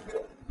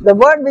 The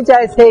word which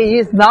I say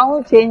is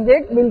now, change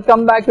it, we'll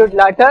come back to it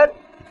later.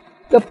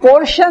 The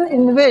portion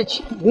in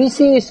which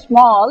VC is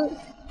small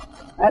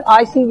and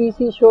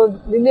ICVC shows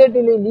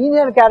relatively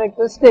linear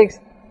characteristics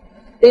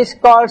is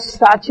called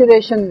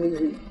saturation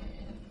region.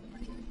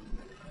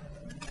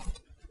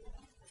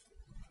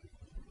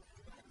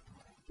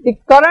 The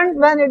current,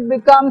 when it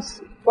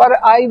becomes for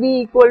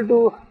IB equal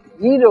to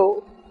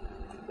 0,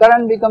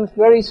 current becomes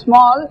very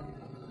small,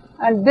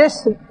 and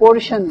this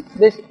portion,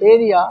 this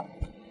area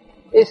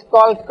is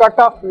called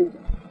cutoff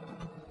region.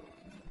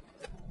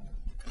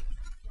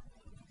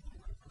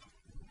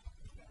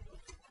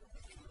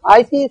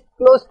 IC is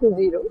close to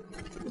 0,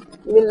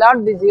 it will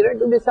not be 0, it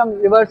will be some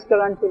reverse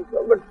current will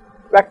flow, but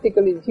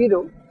practically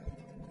 0.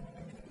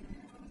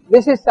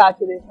 This is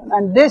saturation,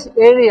 and this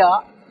area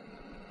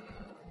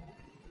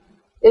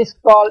is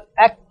called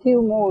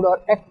active mode or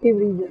active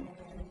region.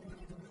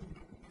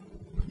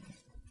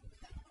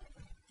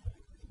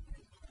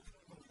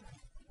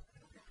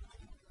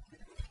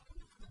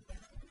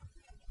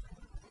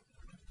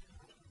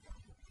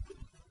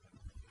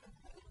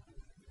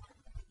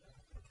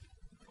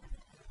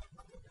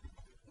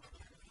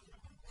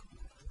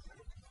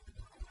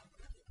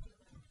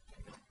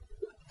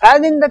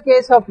 As in the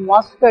case of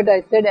MOSFET,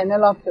 I said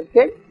analog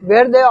circuit,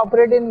 where they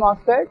operate in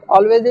MOSFET,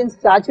 always in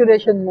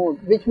saturation mode,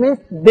 which means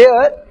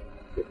their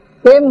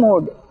same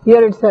mode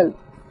here itself.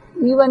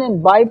 Even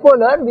in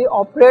bipolar, we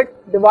operate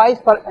device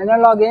for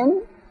analog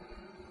in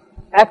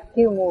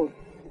active mode.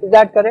 Is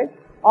that correct?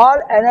 All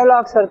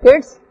analog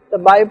circuits, the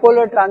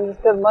bipolar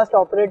transistor must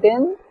operate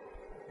in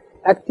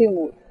active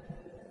mode.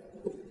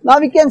 Now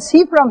we can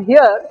see from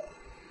here,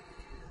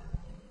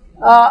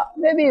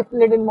 maybe a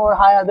little more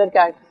high other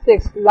characteristics.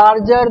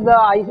 Larger the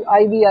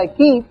IB I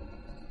keep,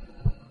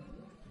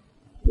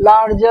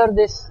 larger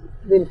this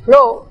will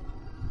flow,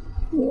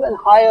 even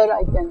higher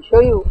I can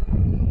show you.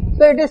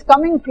 So it is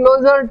coming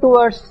closer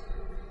towards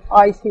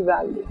IC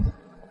values.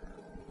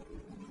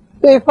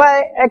 So if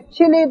I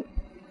actually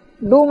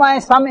do my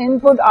some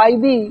input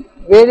IB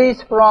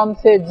varies from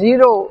say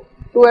 0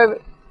 to a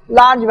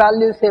large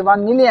value, say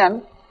 1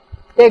 milliamp,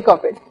 take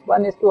of it,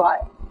 1 is too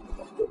high.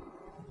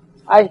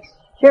 I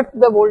shift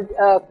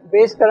the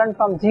base current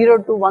from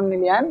 0 to 1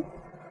 milliamp,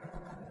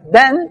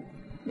 then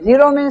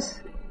 0 means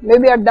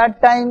maybe at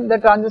that time the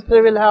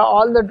transistor will have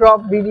all the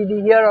drop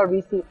VDD here or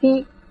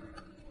VCC,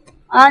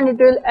 and it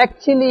will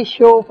actually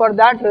show for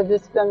that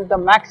resistance the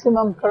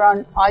maximum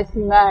current IC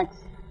max,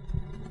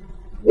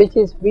 which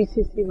is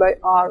VCC by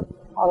R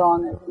or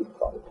on as we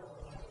call it.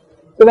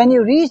 So when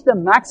you reach the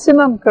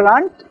maximum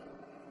current,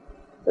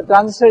 the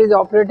transistor is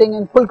operating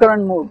in full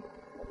current mode.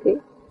 Okay.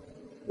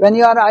 When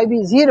you are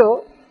IB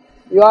 0,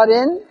 you are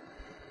in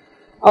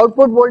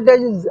output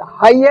voltage is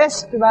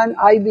highest when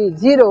IB is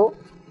 0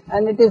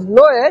 and it is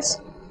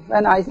lowest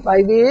when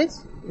IB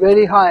is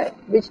very high.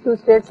 Which two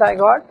states I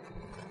got?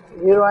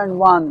 0 and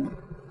 1.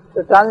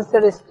 The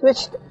transistor is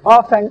switched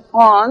off and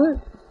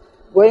on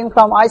going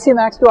from IC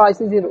max to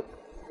IC 0.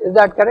 Is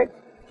that correct?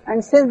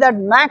 And since that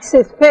max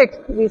is fixed,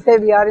 we say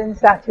we are in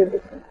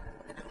saturation.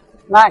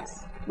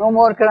 Max, no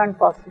more current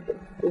possible.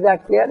 Is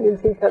that clear? We will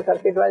see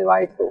circuit wise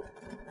why so.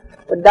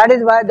 But that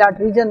is why that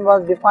region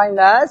was defined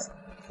as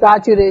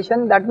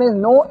saturation. That means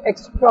no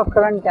extra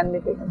current can be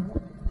taken.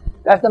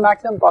 That's the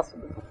maximum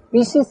possible.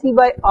 VCC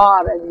by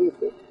R as we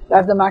say.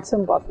 That's the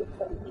maximum possible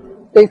current.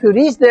 So if you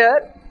reach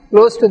there,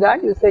 close to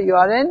that, you say you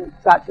are in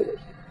saturation.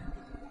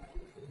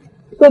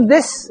 So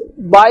this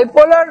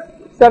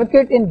bipolar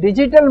circuit in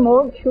digital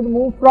mode should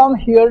move from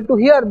here to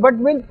here, but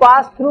will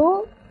pass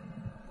through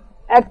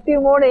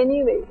active mode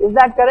anyway. Is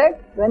that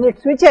correct? When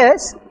it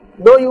switches,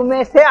 though you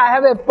may say I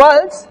have a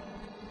pulse,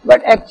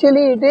 but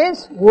actually it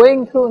is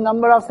going through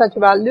number of such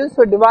values.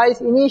 So device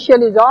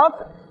initially is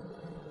off,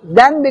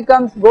 then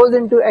goes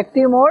into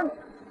active mode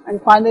and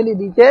finally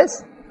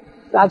reaches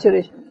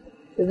saturation.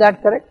 Is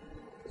that correct?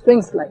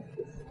 Swings like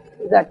this.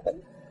 Is that correct?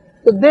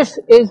 So this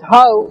is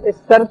how a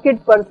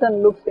circuit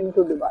person looks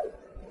into device.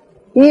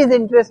 He is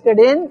interested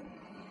in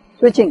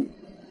switching.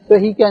 So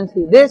he can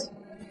see this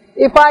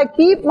if I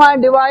keep my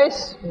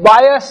device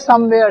biased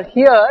somewhere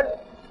here,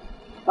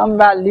 some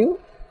value,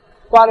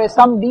 for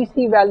some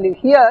DC value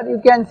here,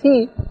 you can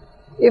see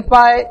if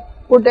I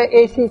put a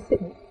AC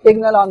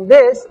signal on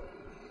this,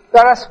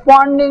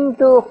 corresponding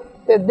to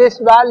say, this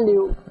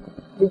value,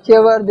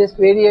 whichever this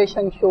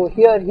variation show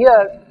here,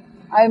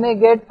 I may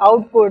get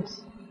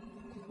outputs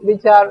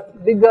which are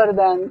bigger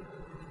than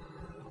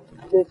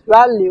this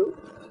value.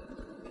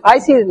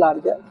 IC is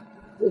larger,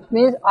 which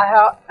means I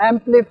have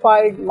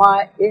amplified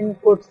my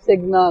input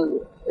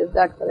signal. Is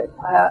that correct?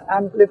 I have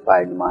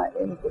amplified my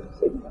input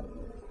signal.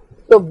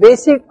 So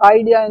basic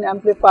idea in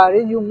amplifier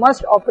is you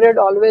must operate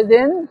always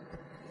in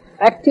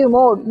active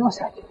mode, no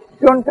saturation,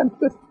 don't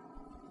confuse,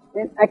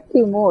 in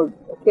active mode,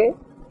 okay,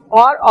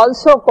 or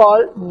also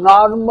called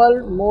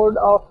normal mode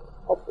of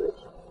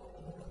operation.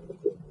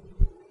 Okay.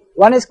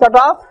 One is cut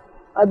off,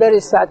 other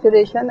is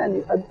saturation,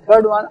 and the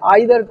third one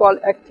either called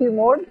active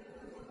mode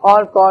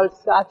or called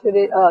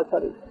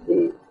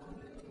the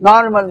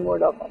normal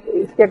mode of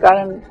operation. इसके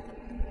कारण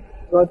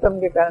गौतम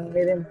के कारण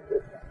मेरे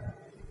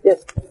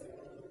yes,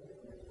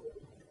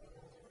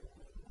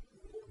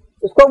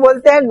 उसको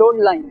बोलते हैं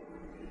load line.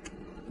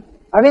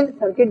 अभी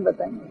circuit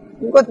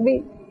बताएंगे, उनको भी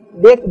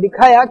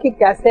दिखाया कि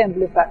कैसे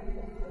एम्पलीफायर.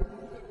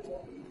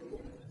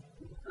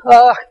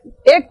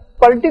 एक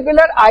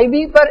पर्टिकुलर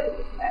आईबी पर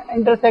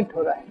इंटरसेक्ट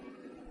हो रहा है,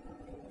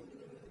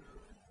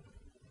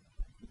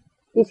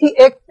 किसी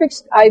एक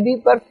फिक्स्ड आईबी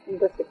पर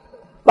इंटरसेक्ट.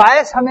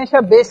 बायस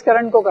हमेशा बेस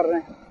करंट को कर रहे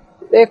हैं,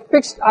 तो एक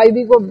फिक्स्ड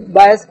आईबी को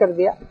बायस कर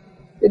दिया,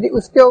 यदि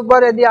उसके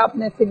ऊपर यदि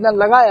आपने सिग्नल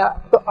लगाया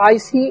तो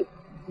आईसी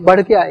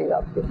बढ़ के आएगा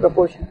आपके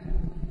proportion,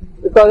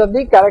 because of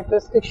the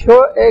characteristic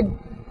show A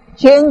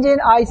change in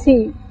IC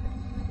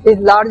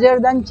is larger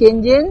than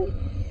change in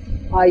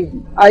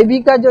IB. IB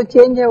का जो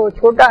चेंज है वो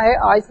छोटा है,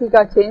 आईसी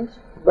का चेंज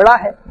बड़ा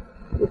है,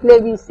 इसलिए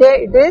वी से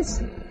it is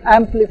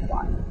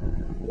amplified.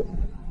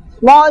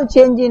 Small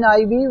change in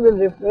IB will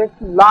reflect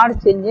large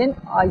change in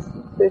IC.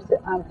 So it's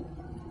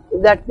amplified.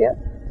 Is that clear?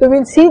 So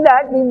we'll see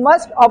that we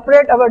must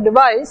operate our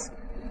device,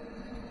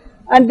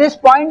 and this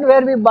point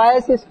where we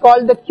bias is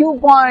called the Q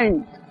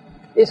point.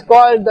 Is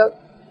called the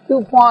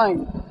Q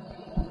point.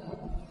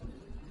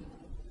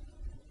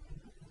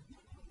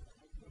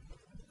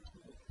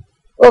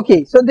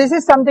 Okay, so this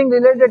is something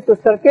related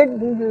to circuit.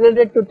 This is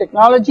related to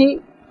technology.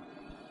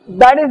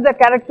 That is the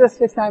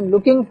characteristics I am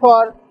looking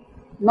for.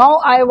 Now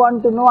I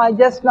want to know, I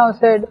just now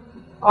said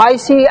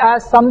IC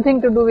has something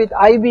to do with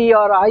IB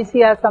or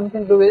IC has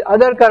something to do with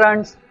other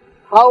currents.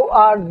 How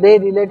are they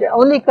related?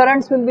 Only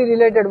currents will be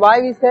related.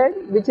 Why we said?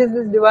 Which is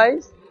this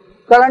device?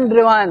 Current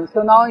driven.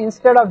 So now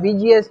instead of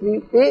VGS, we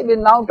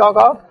will now talk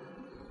of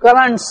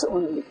currents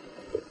only.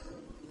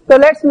 So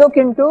let's look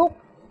into.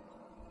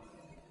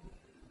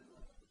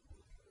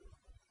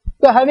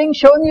 So having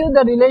shown you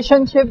the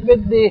relationship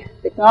with the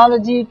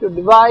technology to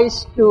device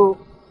to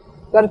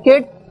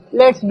circuit,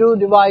 let's do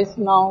device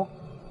now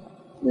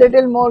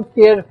little more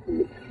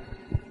carefully.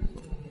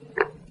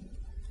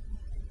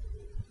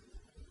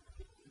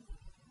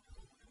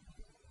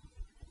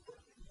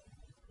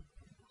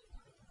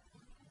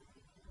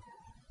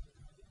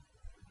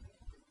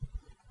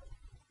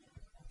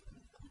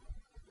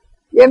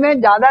 ये मैं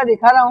ज्यादा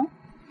दिखा रहा हूं.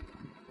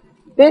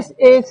 This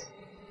is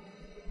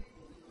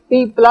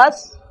P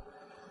plus,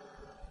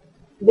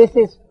 this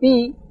is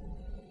P,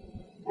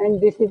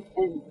 and this is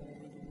N.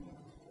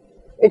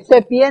 It's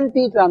a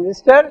PNP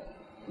transistor.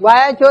 Why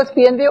I chose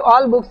PNP?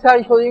 All books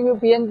are showing you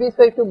PNP,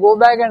 so if you go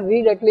back and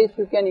read, at least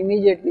you can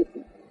immediately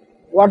see.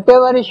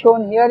 Whatever is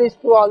shown here is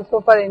true also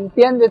for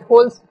NPN, with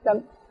holes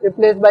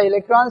replaced by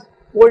electrons,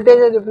 voltage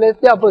is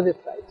replaced the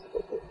opposite sides.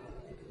 Okay.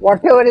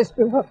 Whatever is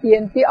true for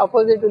PNP,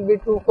 opposite will be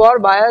true for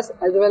bias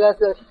as well as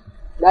the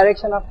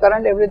direction of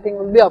current, everything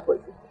will be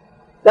opposite.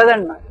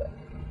 Doesn't matter.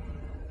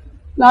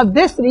 Now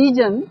this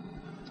region,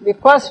 the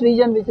first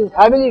region which is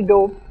heavily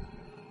doped,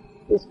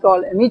 is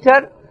called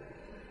emitter.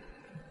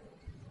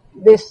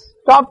 This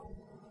top,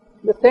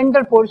 the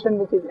center portion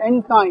which is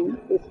N kind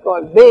is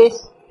called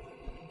base,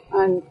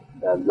 and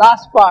the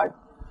last part,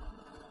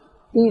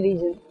 P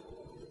region.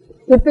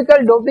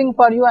 Typical doping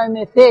for you, I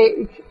may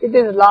say, it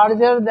is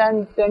larger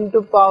than 10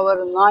 to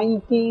power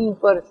 19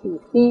 per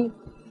cc.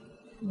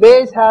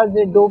 Base has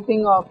a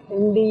doping of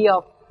Nd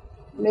of,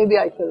 maybe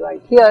I shall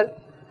write here,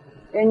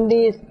 Nd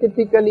is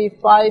typically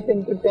 5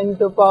 into 10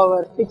 to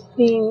power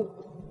 16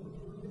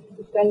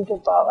 to 10 to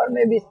power,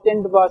 maybe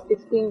 10 to power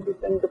 16 to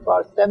 10 to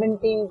power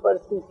 17 per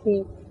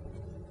cc,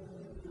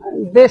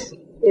 and this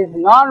is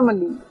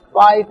normally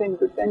 5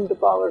 into 10 to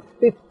power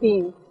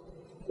 15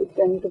 to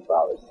 10 to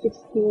power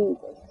 16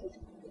 per cc.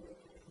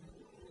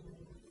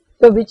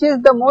 So which is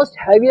the most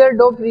heavier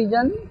dope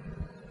region?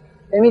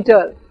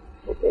 Emitter.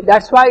 Okay,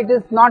 that's why it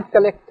is not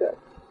collector,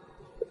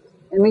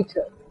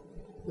 emitter.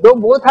 Though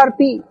both are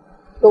P,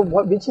 so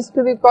which is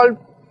to be called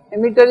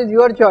emitter is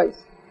your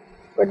choice.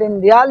 But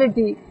in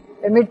reality,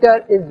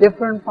 emitter is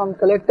different from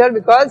collector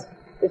because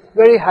it's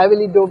very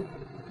heavily doped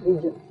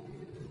region.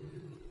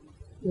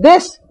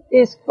 This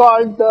is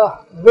called the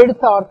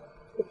width or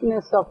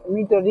thickness of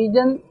emitter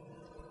region.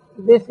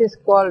 This is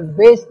called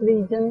base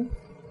region,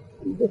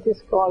 This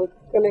is called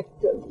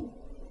collector.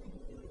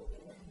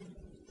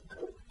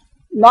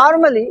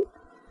 Normally,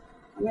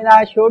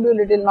 I showed you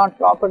little not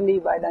properly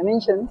by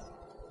dimensions.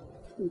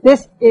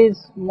 This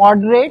is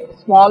moderate,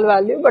 small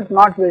value, but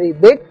not very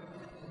big.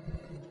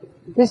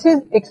 This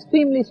is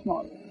extremely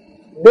small.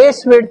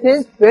 Base width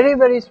is very,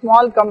 very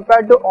small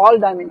compared to all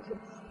dimensions.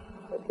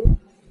 Okay.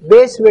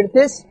 Base width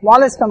is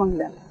smallest among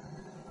them.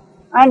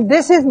 And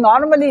this is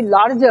normally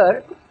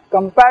larger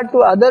compared to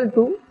other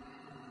two,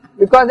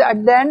 because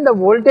at the end the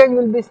voltage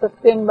will be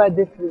sustained by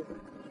this region.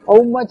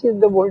 How much is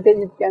the voltage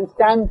it can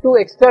stand to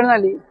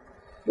externally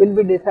will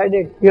be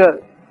decided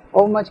here.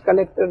 How much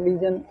collector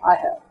region I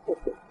have.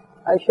 Okay.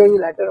 I'll show you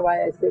later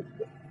why I said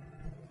so.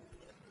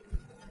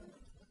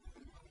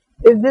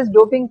 Is this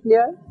doping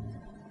clear?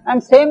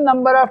 And same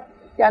number of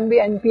can be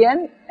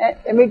NPN,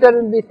 emitter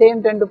will be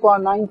same 10 to the power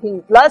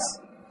 19 plus,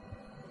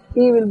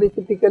 P will be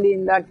typically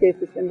in that case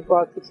 10 to the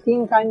power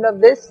 16 kind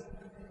of this,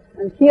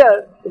 and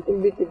here it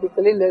will be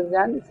typically less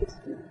than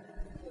 16.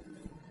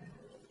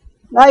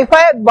 Now if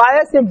I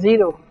bias it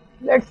 0,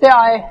 let's say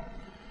I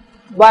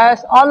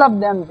bias all of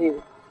them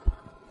 0.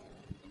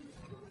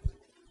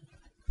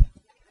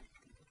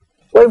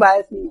 कोई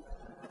bias नहीं है.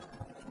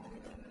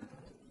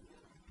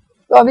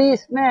 तो अभी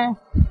इसमें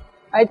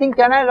I think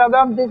can I rub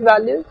off these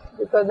values,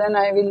 because then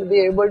I will be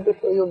able to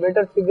show you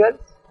better figures.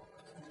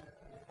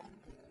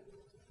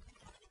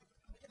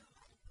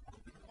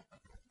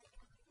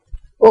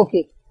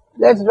 Okay,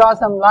 let's draw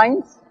some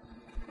lines.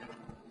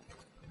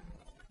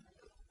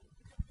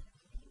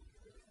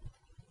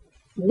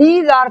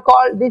 These are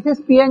called, this is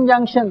PN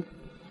junction,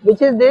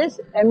 which is this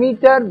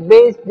emitter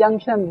base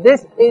junction.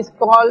 This is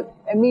called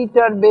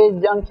emitter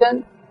base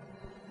junction.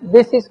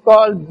 This is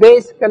called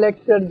base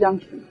collector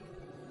junction.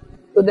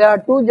 So there are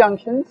two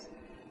junctions,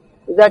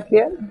 is that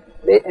clear?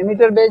 The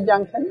emitter base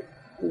junction,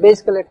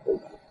 base collector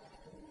junction.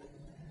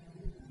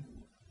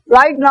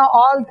 Right now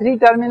all three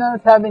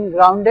terminals have been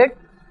grounded.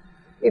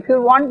 If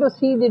you want to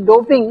see the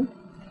doping,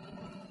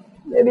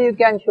 maybe you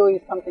can show you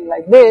something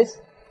like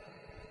this.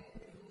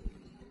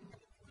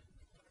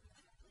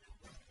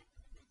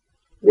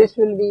 This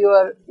will be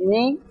your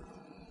INI.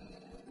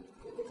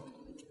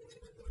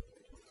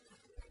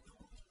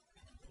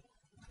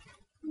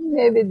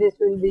 Maybe this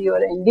will be your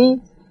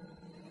ND.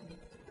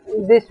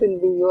 This will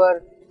be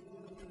your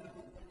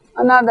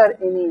another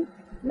INI,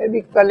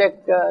 maybe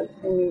collector,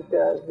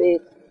 emitter, base.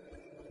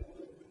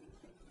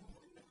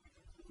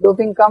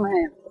 Doping कम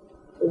है,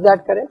 is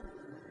that correct?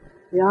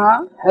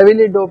 यहाँ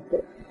heavily doped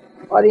है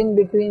और in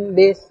between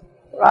base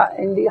थोड़ा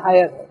ND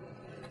higher है.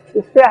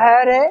 इससे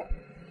higher है,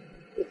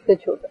 इससे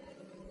छोटा.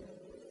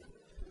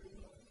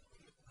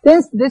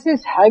 Since this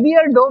is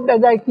heavier doped,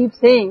 as I keep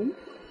saying,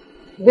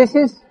 this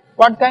is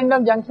what kind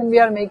of junction we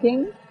are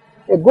making?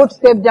 A good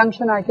step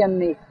junction I can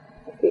make.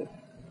 Okay.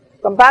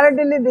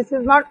 Comparatively, this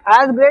is not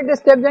as great a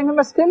step junction,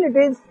 but still it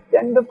is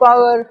 10 to the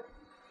power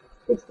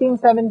 16,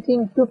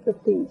 17 to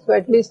 15. So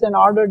at least an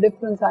order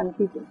difference I am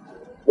keeping.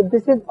 So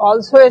this is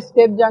also a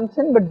step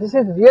junction, but this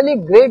is really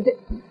great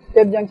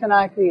step junction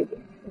I have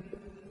created.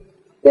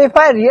 So if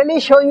I really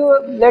show you,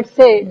 let's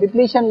say,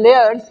 depletion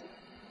layers,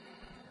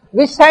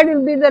 which side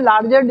will be the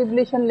larger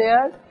depletion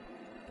layer?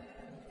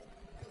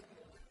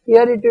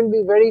 Here it will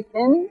be very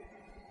thin,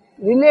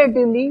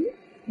 relatively,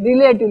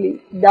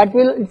 that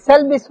will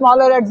itself be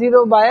smaller at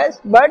zero bias,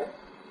 but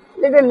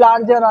little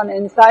larger on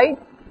N side.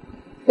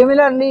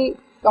 Similarly,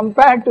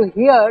 compared to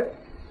here,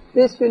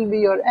 this will be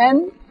your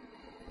N,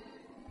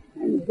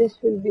 and this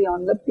will be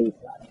on the P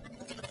side.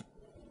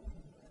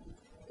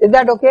 Is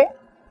that okay?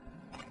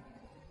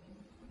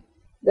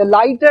 The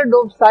lighter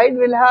dope side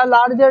will have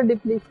larger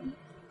depletion.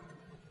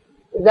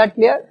 Is that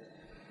clear?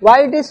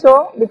 Why it is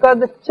so? Because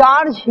the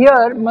charge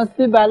here must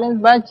be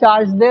balanced by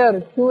charge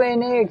there.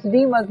 QNA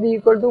XD must be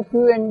equal to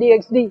QND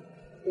XD.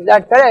 Is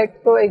that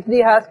correct? So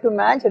XD has to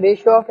match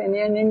ratio of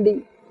NA and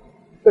ND.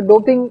 So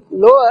doping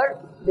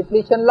lower,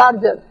 depletion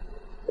larger.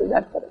 Is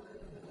that correct?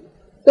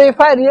 So if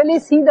I really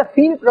see the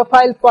field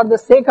profile for the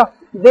sake of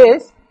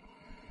this,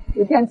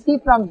 you can see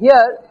from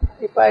here,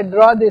 if I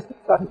draw this,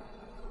 sorry.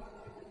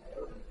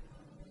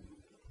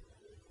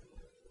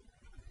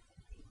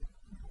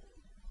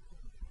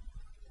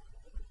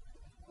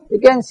 You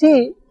can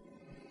see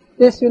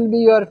this will be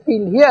your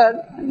field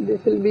here and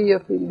this will be your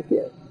field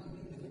here.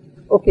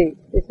 Okay,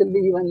 this will be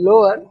even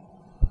lower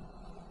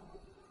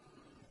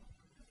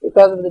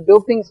because of the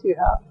dopings you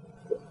have.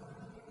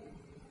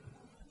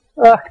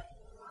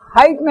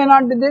 Height may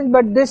not be this,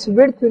 but this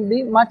width will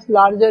be much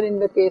larger in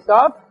the case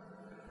of.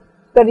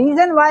 The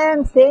reason why I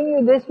am saying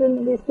you this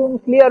will be soon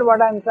clear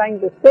what I am trying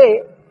to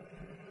say.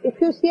 If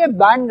you see a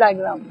band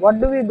diagram, what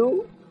do we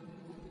do?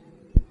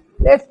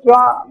 Let's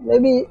draw,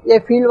 maybe ये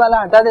field वाला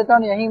हटा देता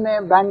हूँ, यहीं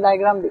मैं band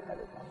diagram दिखा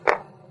देता हूँ.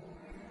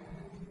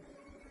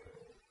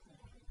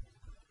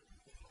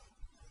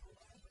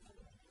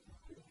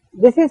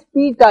 This is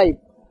P type.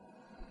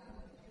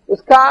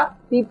 उसका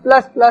P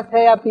plus plus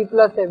है या P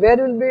plus है. Where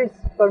will be its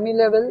Fermi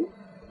level?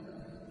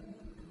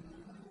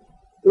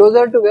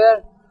 Closer to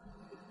where?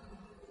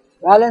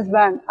 valence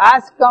band.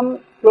 As come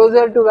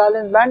closer to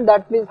valence band,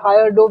 that means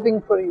higher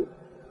doping for you.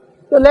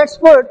 So let's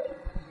put,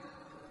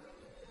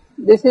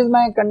 this is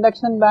my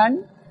conduction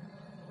band,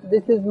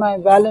 this is my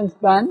valence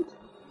band.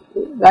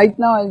 Right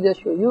now I'll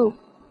just show you.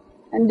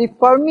 And the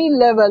Fermi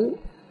level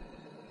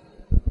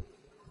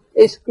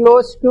is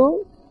close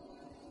to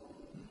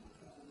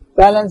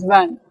valence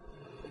band.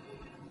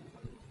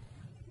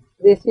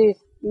 This is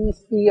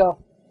EC of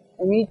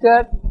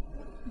emitter,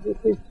 this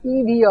is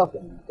EV of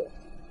emitter.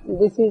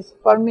 This is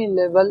Fermi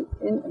level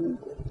in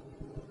emitter.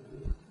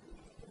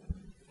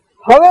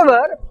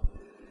 However,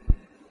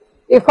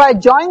 if I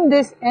join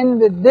this N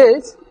with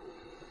this,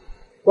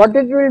 what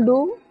it will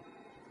do?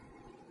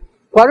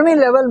 Fermi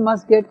level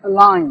must get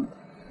aligned.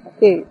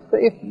 Okay, so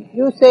if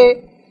you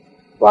say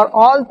for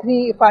all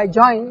three, if I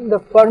join, the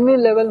Fermi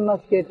level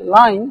must get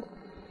aligned,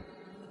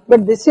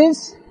 but this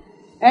is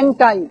N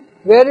type,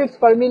 where its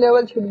Fermi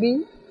level should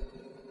be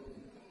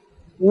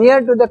near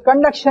to the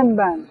conduction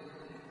band.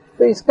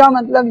 तो इसका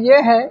मतलब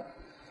ये है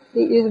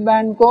कि इस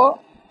band को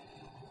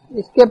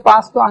इसके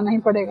पास तो आना ही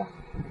पड़ेगा,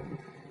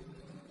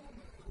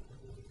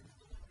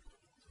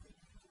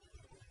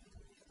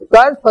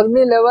 because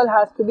Fermi level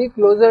has to be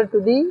closer to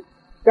the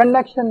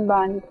conduction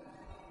band.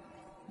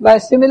 By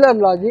similar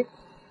logic,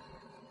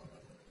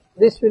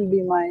 this will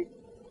be my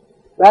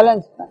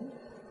valence band.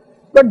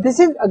 But this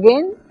is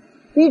again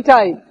P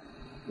type,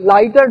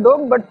 lighter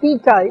dome but P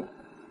type.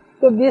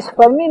 So this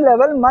Fermi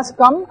level must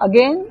come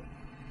again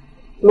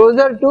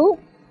closer to,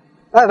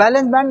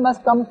 valence band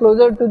must come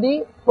closer to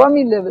the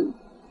Fermi level.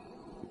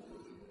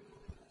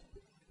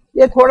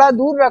 ये थोड़ा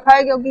दूर रखा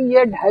है क्योंकि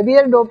ये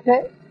heavier doped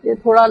है, ये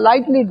थोड़ा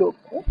lightly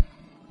doped है,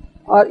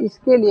 और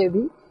इसके लिए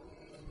भी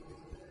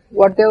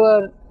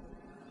whatever,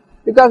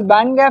 because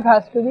band gap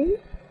has to be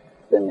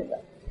similar.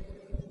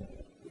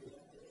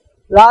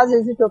 Raj,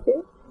 is it okay?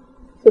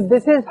 So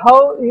this is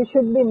how you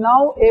should be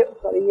now.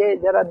 Sorry, ये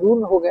जरा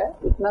दूर हो गया,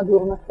 इतना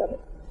दूर मत करो.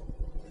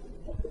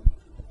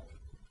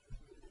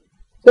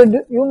 So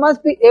you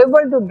must be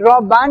able to draw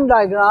band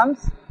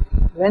diagrams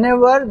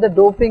whenever the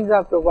dopings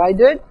are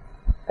provided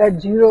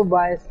at zero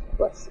bias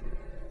first.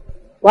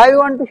 Why you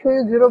want to show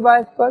you zero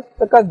bias first?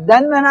 Because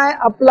then when I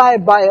apply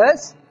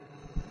bias,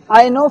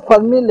 I know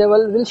Fermi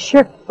level will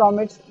shift from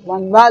its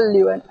one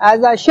value, and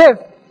as I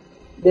shift,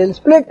 they will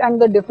split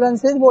and the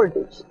difference is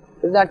voltage.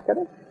 Is that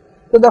correct?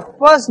 So the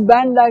first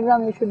band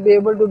diagram you should be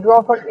able to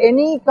draw for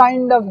any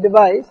kind of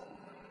device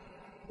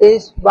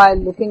is by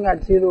looking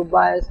at zero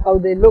bias, how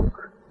they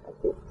look.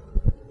 Okay.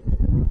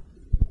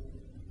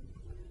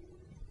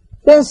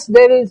 Since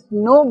there is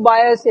no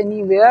bias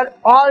anywhere,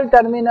 all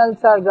terminals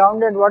are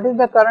grounded, what is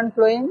the current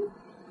flowing?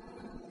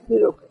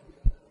 Zero.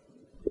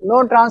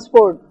 No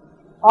transport,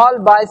 all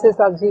biases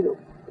are zero.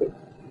 Okay.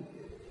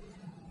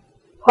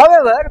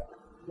 However,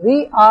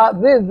 we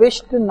wish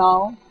to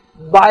now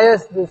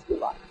bias this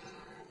device.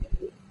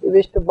 We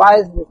wish to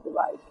bias this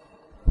device.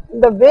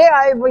 The way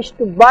I wish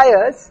to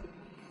bias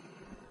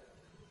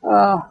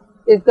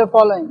is the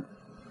following.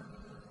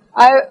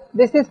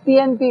 This is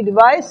PNP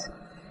device.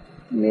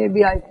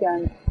 Maybe I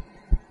can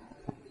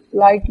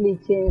slightly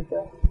change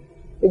the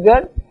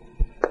figure.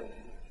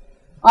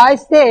 I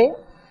say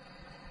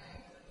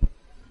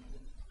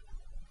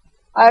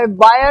I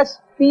bias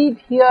P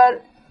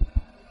here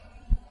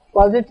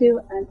positive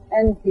and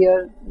N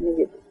here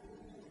negative.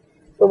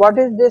 So what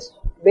is this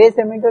base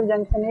emitter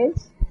junction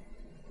is?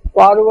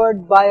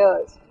 Forward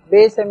bias.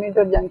 Base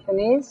emitter junction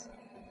is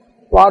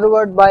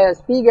forward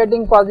bias. P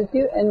getting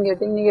positive, N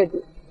getting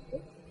negative.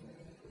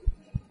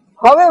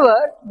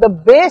 However, the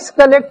base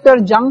collector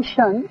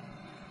junction,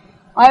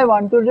 I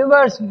want to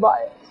reverse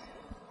bias.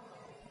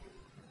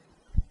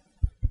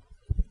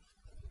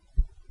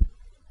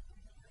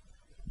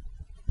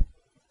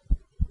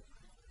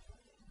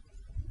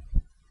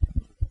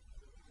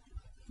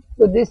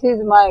 So this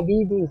is my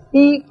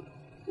VBC,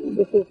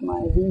 this is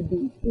my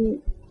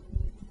VBC.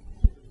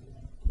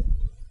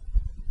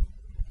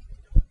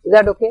 Is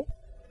that okay?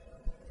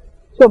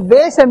 So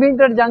base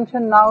emitter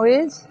junction now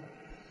is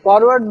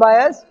forward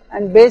bias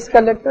and base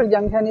collector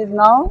junction is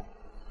now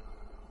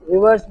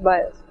reverse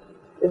bias.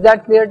 Is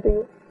that clear to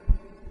you?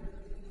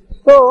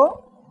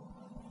 So,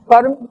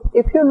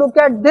 if you look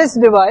at this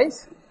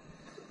device,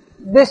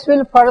 this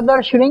will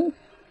further shrink.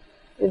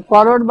 With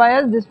forward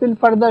bias, this will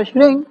further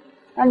shrink.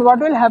 And what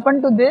will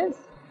happen to this?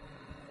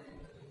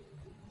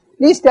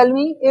 Please tell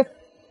me if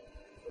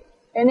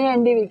any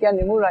ND we can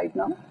remove right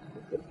now.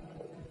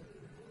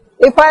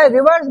 If I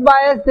reverse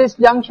bias this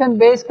junction,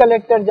 base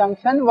collector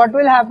junction, what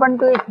will happen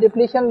to its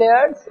depletion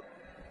layers?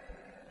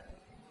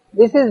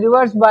 This is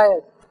reverse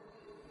bias.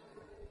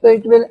 So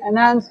it will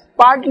enhance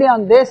partly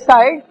on this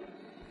side,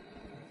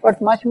 but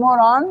much more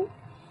on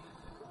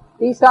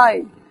this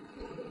side.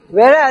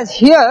 Whereas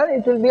here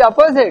it will be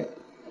opposite.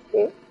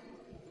 Okay.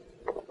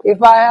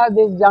 If I have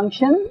this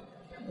junction,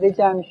 which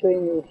I am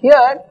showing you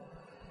here,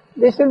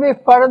 this will be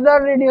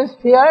further reduced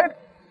here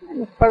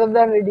and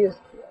further reduced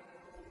here.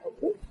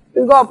 Okay. It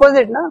will go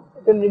opposite, na?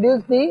 It will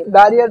reduce the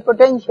barrier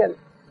potential.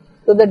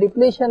 So the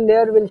depletion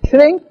layer will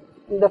shrink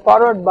in the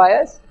forward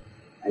bias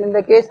and in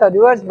the case of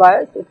reverse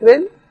bias it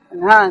will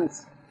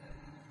enhance.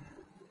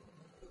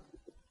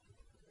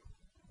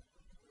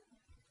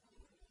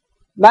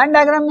 Band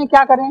diagram में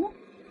क्या करेंगे,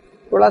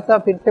 थोड़ा सा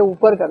फिर से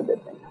ऊपर कर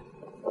देते हैं.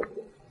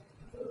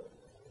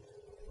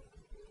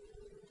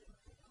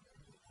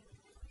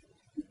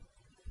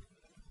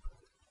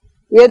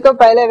 ये तो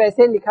पहले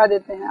वैसे लिखा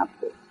देते हैं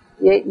आपको,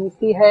 ये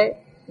EC है,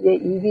 ये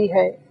EV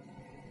है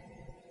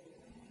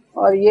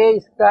और ये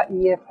इसका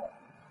EF है.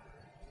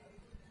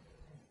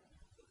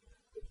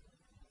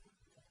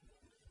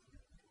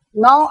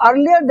 Now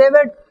earlier they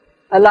were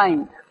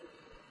aligned.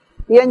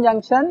 PN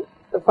junction,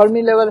 the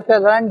Fermi level is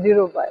aligned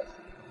 0 bias.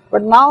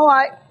 But now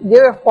I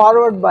give a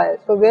forward bias.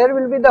 So where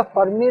will be the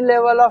Fermi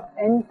level of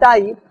N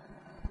type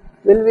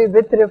will be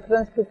with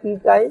reference to P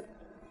type,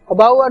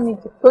 above और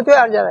नीचे. सोचो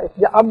यार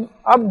जरा,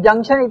 अब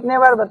junction इतने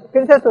बार बता,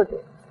 फिर से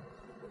सोचो.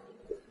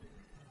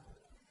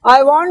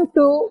 I want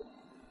to,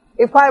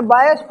 if I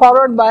bias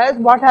forward bias,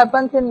 what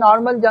happens in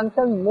normal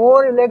junction?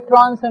 More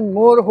electrons and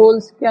more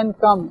holes can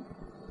come.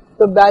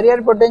 तो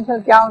बैरियर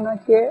पोटेंशियल क्या होना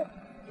चाहिए,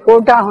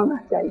 छोटा होना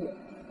चाहिए.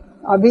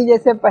 अभी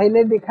जैसे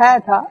पहले दिखाया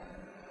था,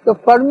 तो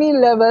फर्मी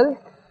लेवल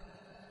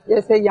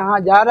जैसे यहाँ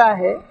जा रहा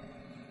है,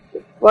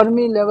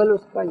 फर्मी लेवल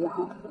उसका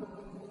यहाँ,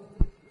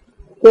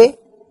 ओके.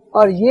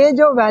 और ये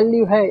जो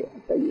वैल्यू है,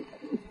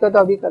 इसका तो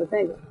अभी करते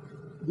हैं,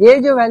 ये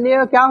जो वैल्यू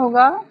है क्या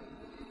होगा,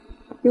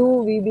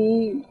 QVB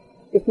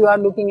if you are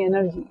looking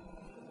energy.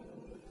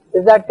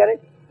 Is that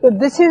correct? So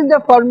this is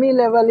the Fermi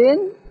level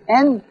in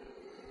N.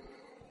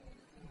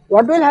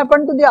 What will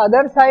happen to the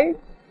other side?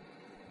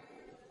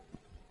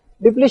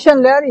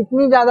 Depletion layer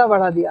इतनी ज्यादा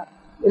बढ़ा दिया,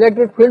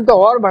 इलेक्ट्रिक फील्ड तो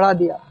और बढ़ा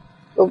दिया,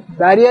 तो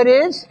बैरियर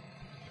इज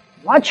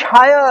मच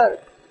हायर.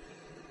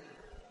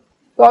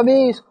 तो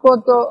अभी इसको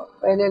तो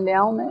पहले ले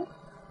आऊं मैं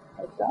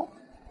ऐसा,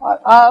 और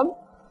अब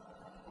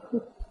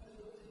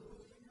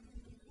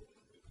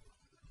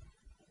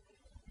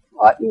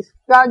और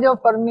इसका जो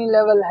फर्मी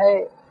लेवल है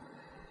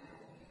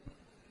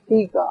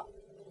T का,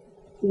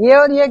 ये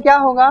और ये क्या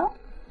होगा,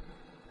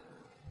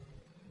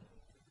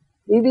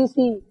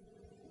 EBC.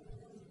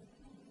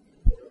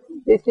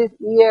 This is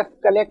EF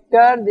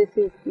collector, this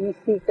is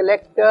EC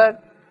collector,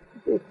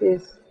 this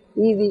is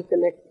EV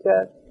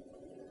collector.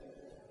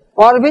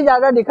 और भी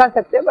ज्यादा दिखा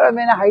सकते हैं, पर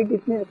मैंने हाइट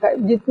इतनी दिखा है,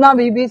 जितना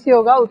VBC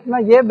होगा उतना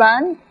ये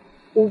बैंड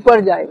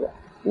ऊपर जाएगा.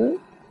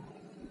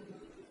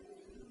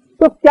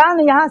 तो क्या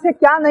यहाँ से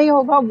क्या नहीं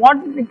होगा, what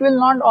it will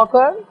not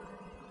occur,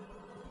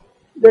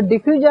 the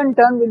diffusion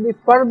term will be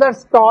further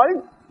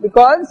stalled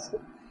because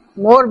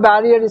more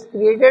barrier is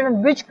created,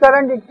 and which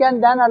current it can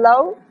then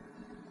allow,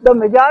 the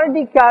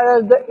majority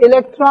carriers, the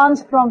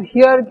electrons from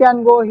here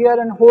can go here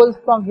and holes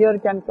from here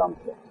can come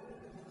here.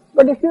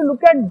 But if you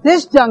look at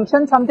this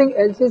junction, something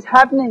else is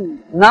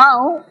happening.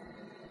 Now,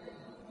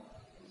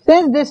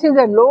 since this is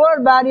a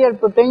lower barrier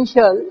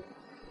potential,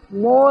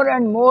 more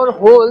and more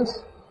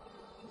holes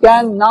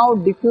can now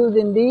diffuse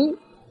in the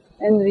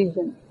N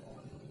region.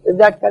 Is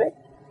that correct?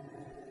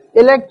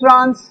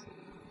 Electrons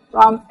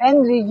from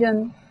N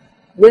region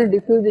will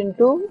diffuse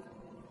into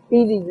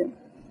P region.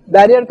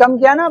 Barrier कम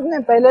किया ना आपने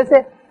पहले से,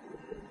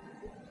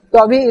 तो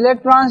अभी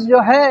electrons जो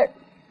है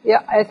ये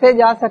ऐसे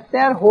जा सकते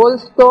हैं, और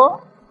होल्स तो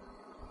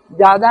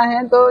ज्यादा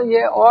हैं तो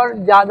ये और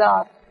ज्यादा,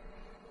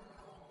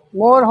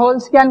 मोर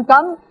होल्स कैन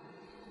कम,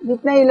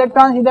 जितने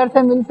इलेक्ट्रॉन्स इधर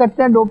से मिल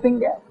सकते हैं डोपिंग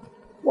गैस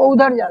वो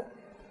उधर जाते हैं.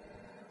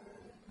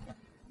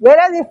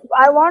 Whereas if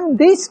I want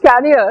these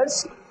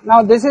carriers,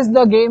 now this is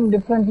the game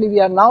differently we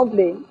are now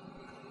playing,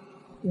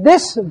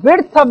 this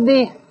width of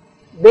the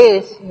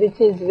base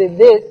which is with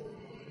this,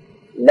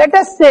 let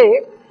us say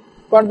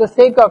for the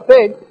sake of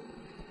it,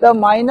 the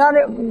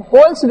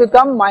holes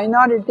become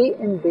minority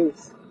in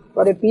base.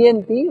 For a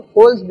PNP,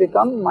 holes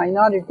become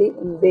minority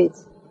in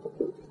base.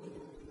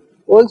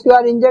 Holes you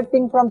are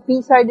injecting from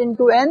P side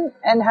into N,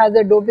 N has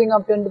a doping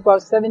of 10 to the power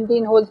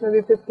 17, holes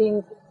maybe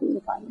 15,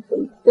 16, fine,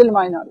 so still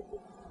minority.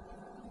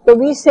 So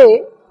we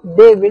say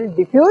they will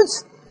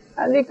diffuse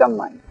and we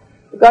combine,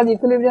 because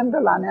equilibrium to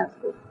लाने हैं.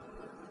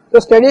 So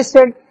steady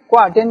state को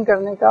attain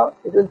करने का,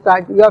 it will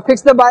start, you have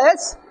fixed the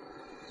bias,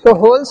 so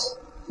holes,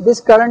 this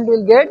current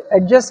will get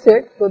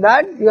adjusted so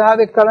that you have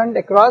a current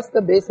across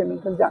the base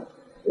emitter junction.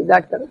 Is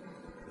that correct?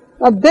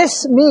 Now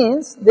this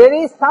means there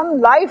is some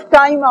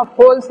lifetime of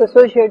holes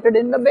associated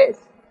in the base.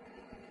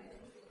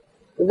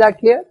 Is that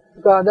clear?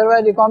 Because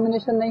otherwise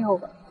recombination नहीं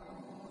होगा.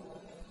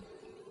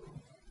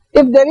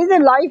 If there is a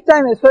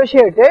lifetime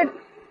associated,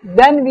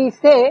 then we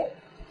say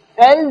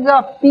L's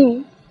of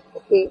P,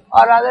 okay,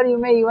 or rather you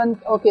may even,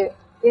 okay,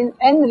 in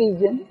N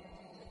region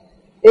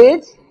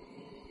is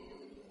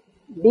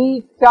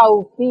d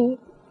tau P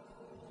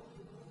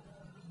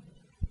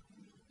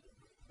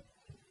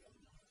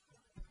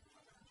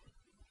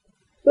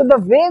So the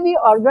way we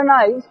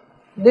organize,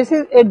 this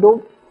is a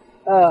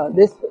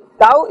this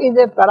tau is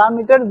a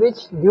parameter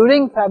which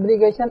during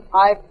fabrication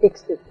I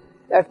fix it.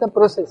 That's the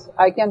process.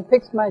 I can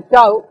fix my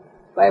tau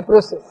by a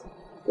process.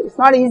 It's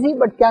not easy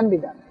but can be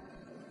done.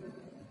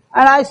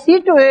 And I see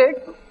to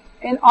it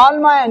in all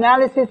my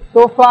analysis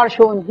so far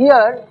shown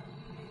here,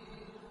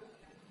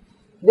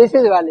 this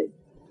is valid.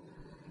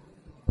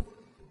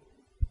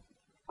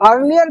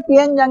 Earlier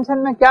PN junction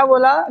में क्या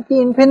बोला कि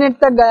infinite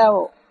तक गया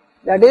हो,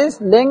 that is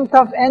length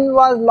of N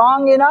was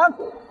long enough,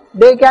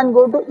 they can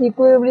go to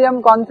equilibrium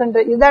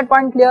concentration. Is that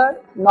point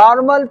clear?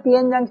 Normal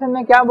PN junction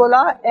में क्या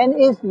बोला, N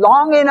is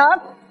long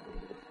enough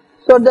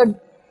so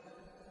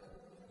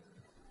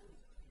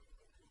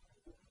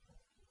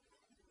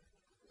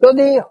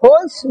the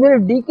holes will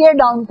decay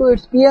down to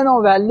its PNO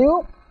value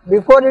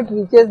before it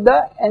reaches the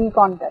N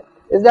contact.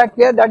 Is that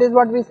clear? That is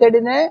what we said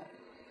in a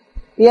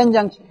PN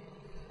junction.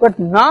 But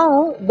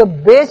now the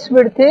base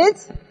width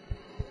is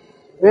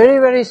very,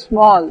 very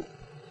small.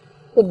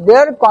 So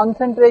their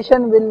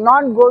concentration will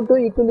not go to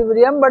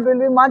equilibrium but will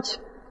be much,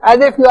 as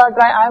if you are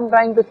I am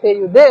trying to say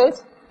you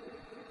this.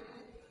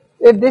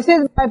 If this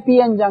is my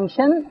PN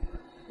junction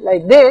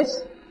like this,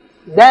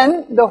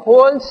 then the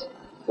holes,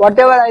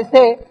 whatever I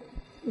say,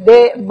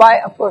 they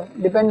by of course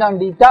depend on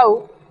d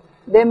tau,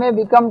 they may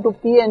become to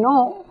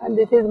PNO, and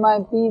this is my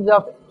P's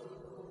of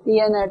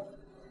PN at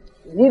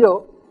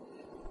 0,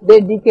 they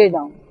decay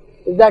down.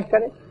 Is that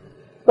correct?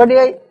 But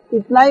ये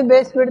इतना ही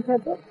base width है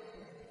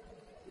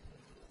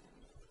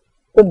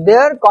तो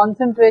their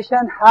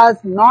concentration has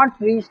not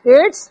reached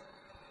its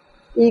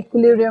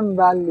equilibrium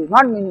value,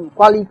 not minimum,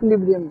 called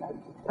equilibrium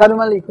value,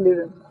 thermal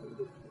equilibrium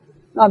value.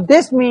 Now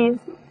this means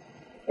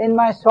in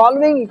my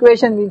solving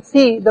equation we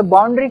see the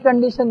boundary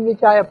condition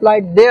which I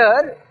applied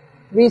there,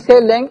 we say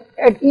length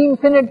at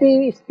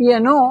infinity is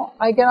PNO,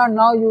 I cannot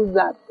now use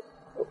that.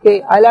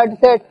 Okay, I'll have to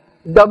say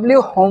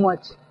W how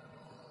much.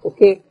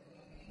 Okay,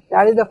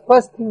 that is the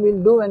first thing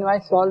we'll do when I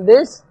solve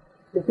this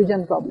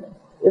diffusion problem.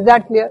 Is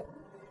that clear?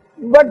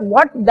 But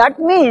what that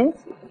means,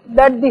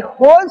 that the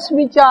holes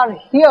which are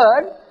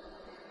here,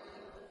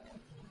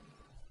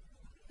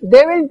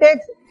 they will take,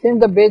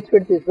 since the base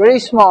width is very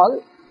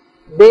small,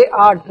 they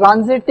are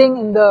transiting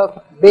in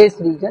the base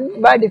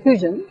region by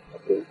diffusion.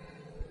 Okay.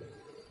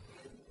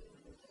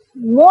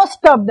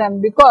 Most of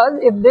them, because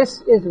if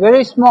this is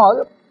very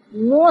small,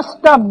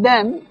 most of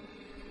them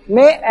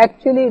may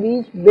actually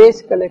reach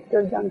base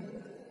collector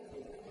junction.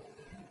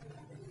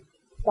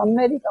 Some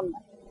may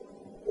recombine.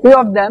 Few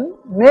of them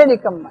may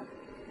recombine.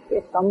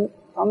 Okay,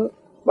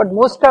 but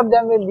most of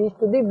them will reach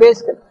to the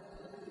base collector.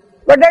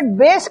 But at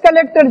base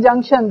collector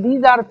junction,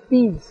 these are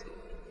P's.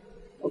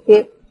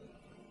 Okay.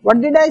 What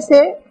did I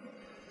say?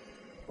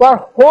 For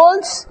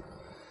holes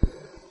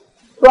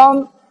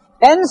from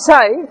N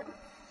side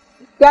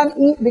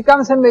can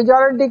becomes a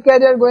majority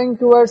carrier going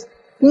towards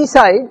P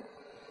side,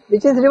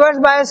 which is reverse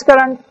bias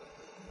current.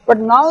 But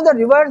now the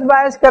reverse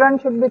bias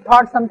current should be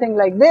thought something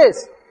like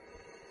this.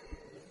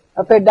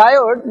 If a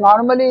diode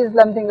normally is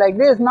something like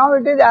this, now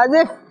it is as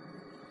if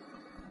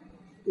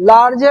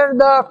larger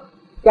the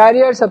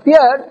carriers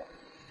appear,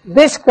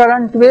 this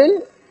current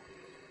will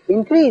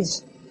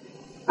increase.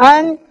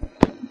 And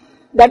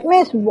that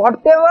means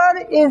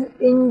whatever is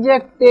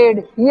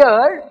injected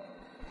here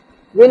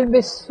will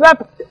be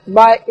swept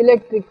by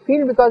electric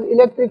field, because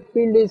electric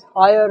field is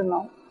higher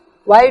now.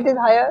 Why it is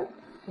higher?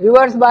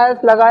 Reverse bias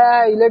लगाया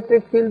है,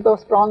 electric field तो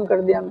strong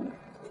कर दिया मैंने.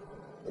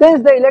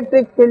 Since the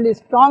electric field is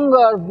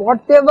stronger,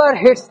 whatever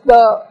hits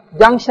the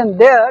junction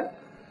there,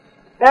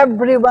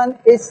 everyone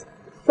is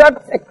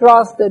swept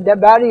across the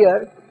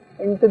barrier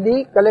into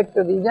the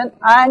collector region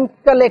and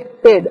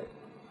collected,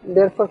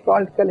 therefore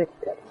called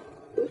collector.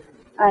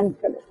 And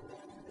collector.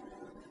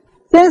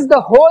 Since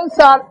the holes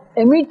are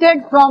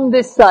emitted from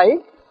this side,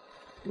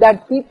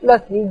 that P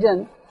plus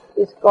region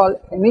is called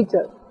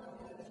emitter.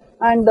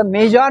 And the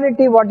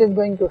majority what is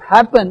going to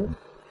happen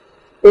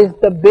is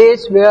the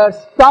base where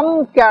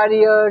some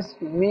carriers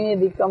may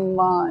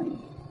recombine.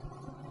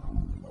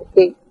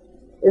 Okay,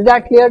 is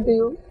that clear to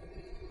you?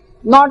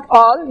 Not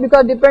all,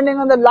 because depending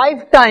on the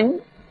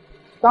lifetime,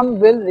 some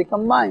will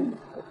recombine.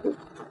 Okay.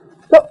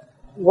 So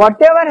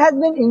whatever has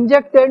been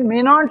injected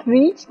may not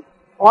reach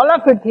all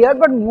of it here,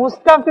 but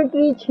most of it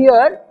reach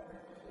here.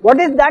 What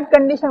is that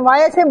condition?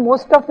 Why I say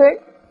most of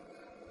it?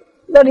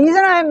 The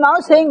reason I am now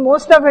saying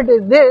most of it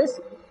is this.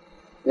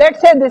 Let's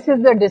say this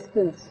is the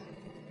distance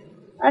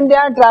and they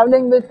are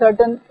traveling with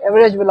certain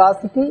average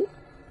velocity.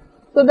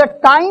 So the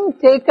time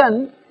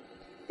taken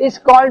is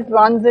called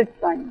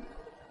transit time.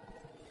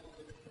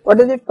 What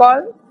is it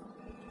called?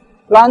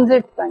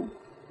 Transit time.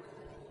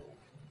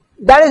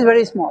 That is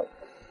very small,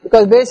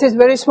 because base is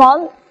very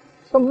small.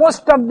 So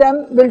most of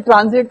them will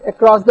transit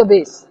across the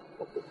base.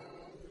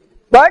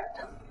 But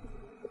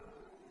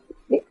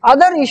the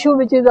other issue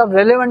which is of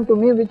relevant to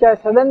me, which I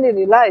suddenly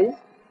realized,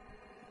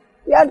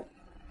 यार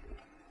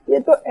ये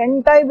तो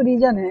N type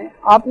region है,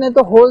 आपने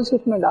तो holes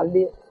उसमें डाल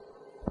दिए,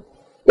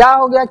 क्या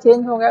हो गया,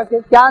 चेंज हो गया,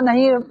 फिर क्या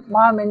नहीं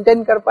वहाँ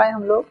मेंटेन कर पाए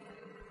हम लोग?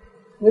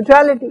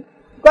 न्यूट्रलिटी,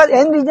 बिकॉज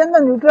N रीजन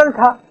तो न्यूट्रल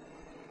था.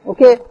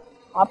 ओके,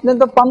 आपने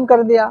तो पंप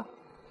कर दिया.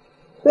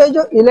 तो ये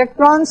जो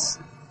इलेक्ट्रॉन्स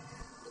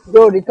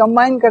जो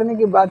रिकम्बाइन करने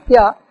की बात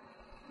किया,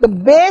 the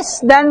base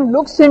then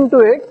looks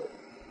into it,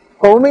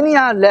 how many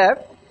are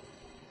left,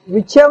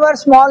 whichever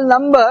small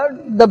number,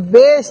 the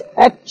base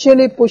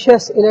actually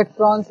pushes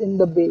electrons in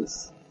the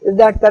base. Is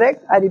that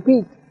correct? I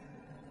repeat,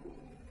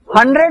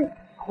 100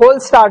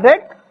 holes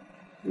started,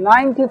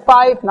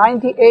 95,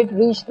 98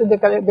 reached to the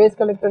base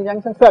collector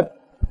junction swept.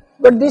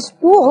 But these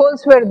two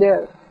holes were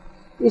there.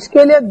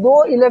 इसके लिए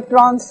दो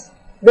electrons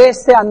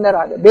base से अंदर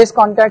आ गए, base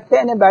contact थे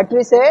यानी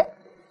battery से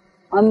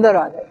अंदर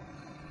आ गए,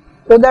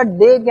 so that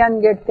they can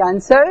get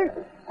cancelled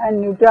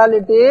and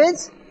neutrality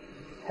is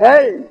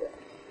held.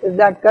 Is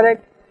that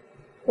correct?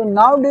 So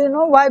now do you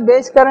know why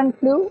base current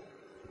flew?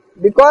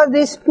 Because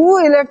these two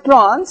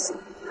electrons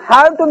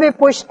have to be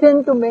pushed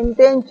in to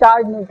maintain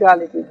charge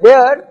neutrality.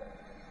 There,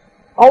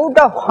 out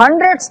of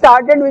 100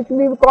 started, which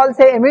we call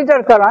say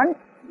emitter current,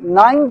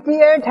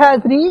 98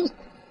 has reached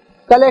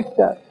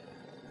collector.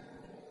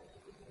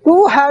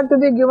 2 have to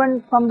be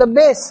given from the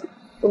base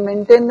to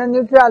maintain the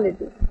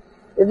neutrality.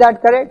 Is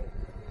that correct?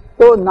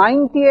 So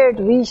 98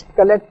 reached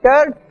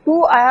collector,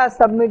 2 I have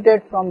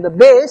submitted from the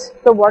base.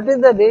 So what is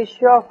the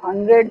ratio of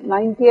 100,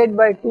 98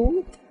 by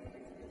 2?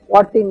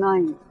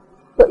 49.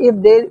 So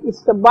if there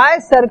is a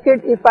bias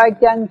circuit, if I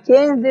can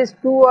change this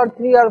 2 or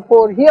 3 or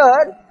 4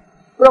 here,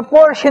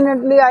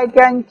 proportionately I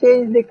can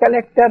change the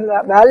collector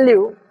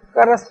value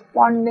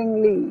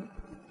correspondingly.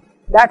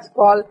 That's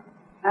called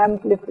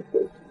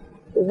amplification.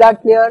 Is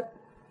that clear?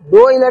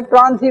 2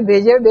 electrons ही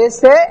भेजे base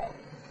से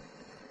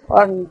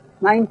और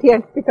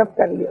 98 pickup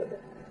कर लिया.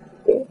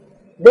 Okay.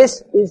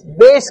 This is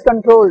base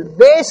controlled.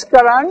 Base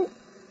current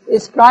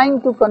is trying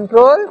to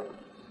control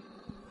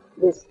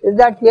this. Is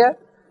that clear?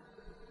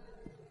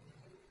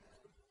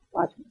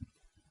 5 minute.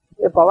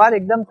 ये पवार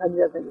एकदम थक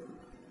जाते हैं.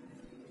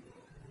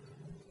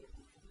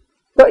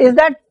 So is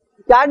that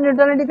charge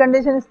neutrality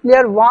condition is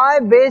clear? Why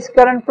base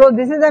current flow?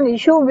 This is an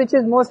issue which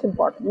is most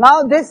important.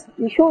 Now this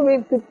issue,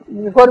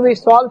 before we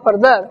solve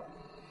further,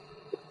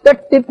 the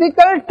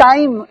typical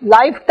time,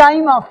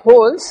 lifetime of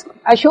holes,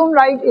 assume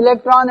right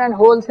electron and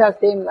holes have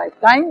same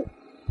lifetime.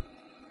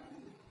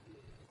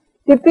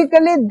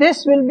 Typically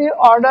this will be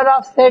order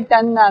of say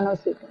 10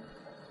 nanoseconds.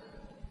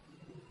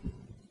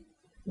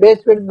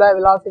 Base width by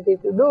velocity,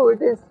 if you do,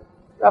 it is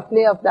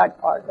roughly of that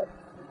order.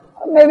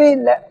 Maybe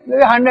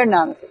 100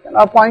 nanosecond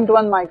or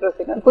 0.1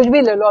 microsecond, कुछ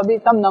भी ले लो, अभी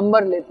सब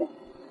number लेते हैं,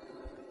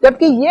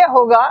 जबकि ये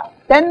होगा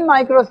 10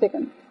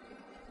 microsecond.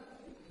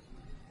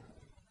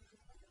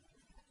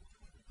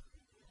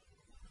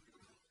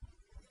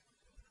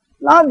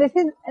 Now this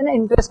is an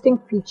interesting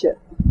feature.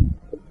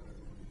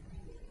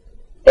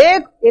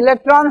 एक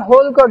इलेक्ट्रॉन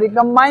होल को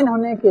रिकम्बाइन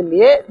होने के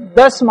लिए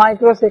 10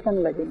 माइक्रोसेकंड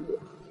लगेंगे,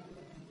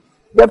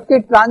 जबकि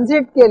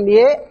ट्रांजिट के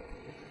लिए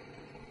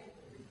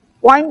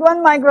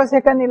 0.1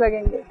 माइक्रोसेकंड ही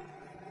लगेंगे.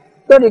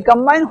 तो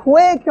रिकम्बाइन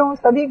हुए क्यों,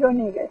 सभी क्यों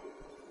नहीं गए?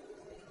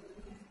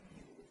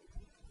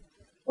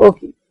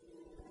 Okay,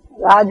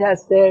 Raj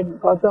has said,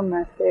 Gautam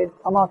has said,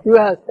 some of you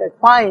have said,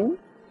 fine,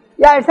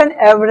 yeah, it's an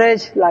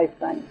average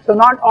lifetime. So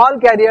not all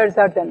carriers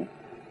are 10.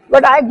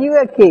 But I give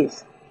a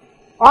case,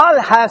 all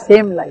have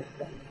same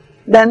lifetime.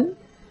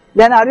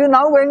 Then are you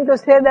now going to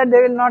say that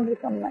they will not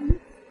recombine?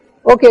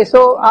 Okay,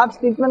 so आप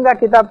स्टीटमेंट का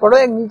किताब पढ़ो,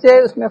 एक नीचे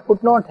उसमें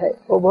footnote है,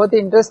 वो बहुत ही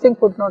इंटरेस्टिंग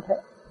फुटनोट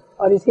है,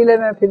 और इसीलिए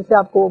मैं फिर से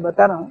आपको वो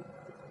बता रहा हूँ.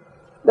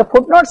 The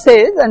footnote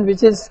says, and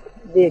which is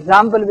the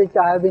example which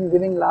I have been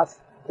giving last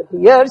 30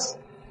 years,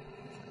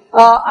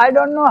 I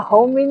don't know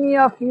how many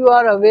of you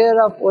are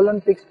aware of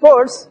Olympic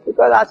sports,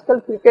 because आजकल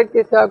क्रिकेट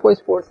के सिवा कोई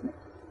स्पोर्ट्स नहीं.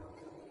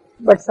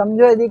 बट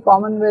समझो यदि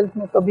Commonwealth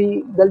में कभी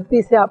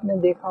गलती से आपने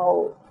देखा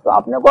हो, तो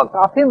आपने को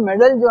काफी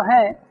मेडल जो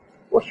है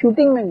वो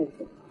शूटिंग में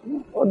मिलते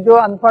हैं, और जो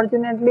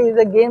unfortunately is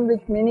a game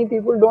which many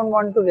people don't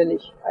want to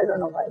relish, I don't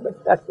know why, but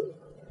that's it.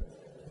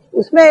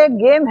 उसमें एक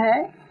गेम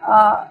है,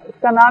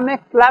 इसका नाम है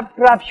clap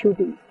trap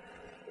shooting.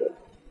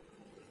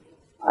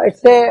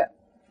 It's a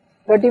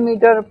 30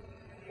 metre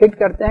hit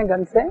करते हैं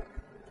गन से,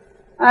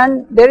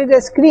 and there is a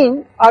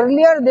screen.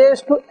 Earlier they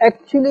used to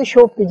actually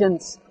show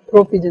pigeons,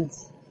 throw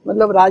pigeons,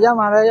 मतलब राजा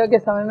महाराजा के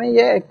समय में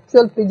ये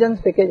एक्चुअल पिजन्स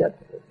फेंके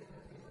जाते थे,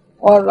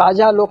 और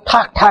राजा लोग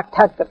ठाक ठाक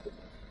ठाक करते थे,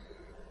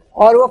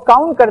 और वो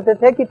काउंट करते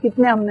थे कि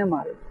कितने हमने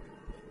मारे.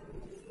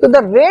 तो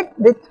the rate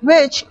with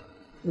which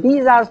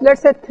these are,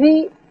 let's say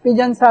 3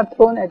 pigeons are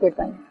thrown at a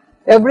time,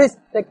 every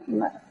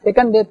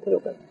second they throw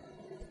करते.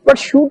 बट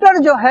शूटर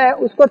जो है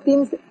उसको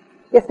 3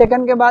 के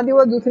सेकंड के बाद ही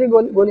वो दूसरी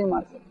गोली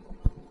मार सकता.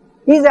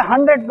 he is a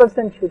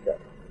 100% shooter.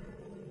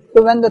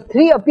 So when the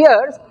 3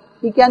 appears,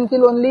 he can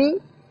kill only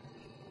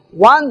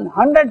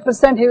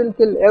 100% he will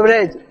kill,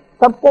 average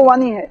सबको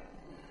 1 ही है,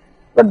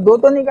 but 2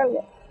 तो निकल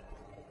गए.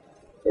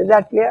 Is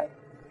that clear?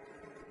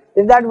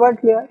 Is that word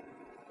clear?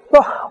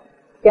 So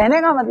कहने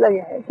का मतलब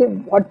यह है कि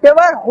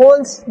whatever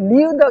holes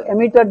leave the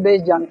emitter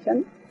base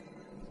junction,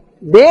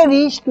 they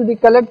reach to the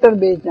collector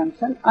base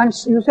junction, and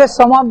you say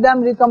some of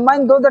them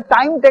recombine, though the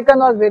time taken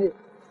was very.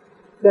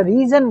 The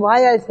reason why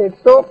I said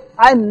so,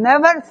 I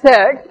never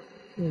said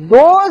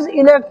those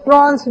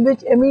electrons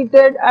which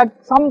emitted at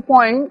some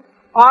point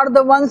are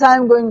the ones I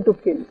am going to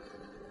kill.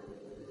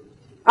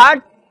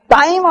 At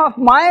time of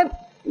my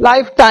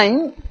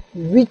lifetime,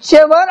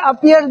 whichever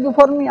appears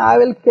before me, I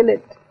will kill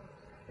it.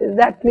 Is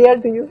that clear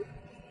to you?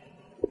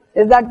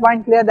 Is that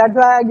point clear? That's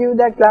why I give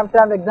that clap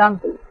trap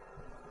example.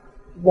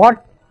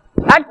 What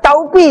at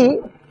tau p,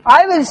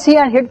 I will see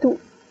and hit 2.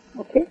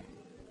 Okay.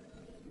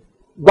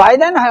 By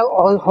then,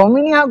 how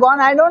many have gone?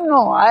 I don't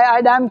know.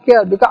 I damn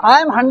care, because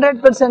I am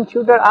 100%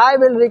 shooter. I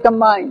will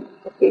recombine.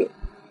 Okay.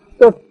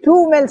 So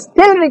two will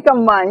still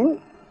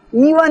recombine,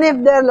 even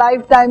if their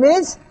lifetime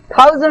is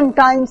 1,000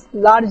 times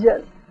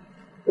larger.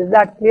 Is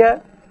that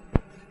clear?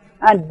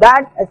 And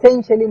that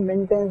essentially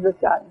maintains the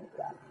charge.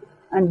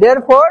 And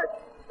therefore,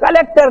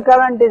 collector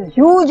current is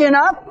huge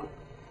enough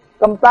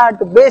compared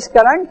to base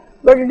current,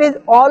 but it is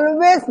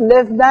always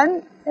less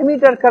than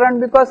emitter current,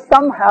 because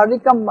some have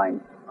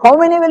recombined. How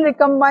many will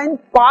recombine?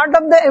 Part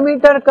of the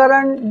emitter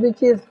current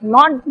which is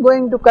not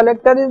going to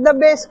collector is the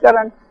base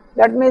current.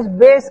 That means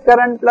base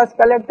current plus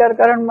collector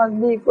current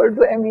must be equal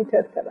to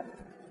emitter current.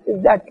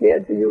 Is that clear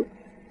to you?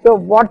 So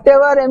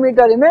whatever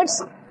emitter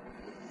emits,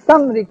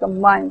 some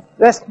recombines,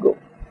 rest go.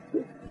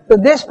 So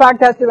this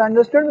fact has to be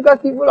understood, because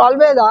people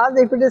always ask,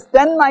 if it is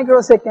 10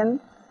 microsecond,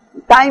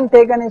 time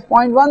taken is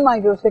 0.1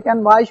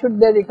 microsecond, why should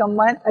they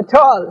recombine at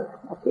all?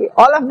 Okay,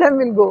 all of them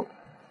will go.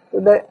 So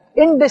the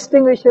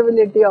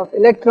indistinguishability of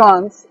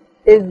electrons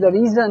is the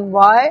reason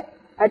why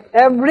at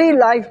every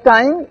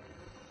lifetime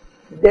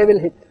they will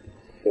hit.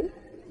 Okay.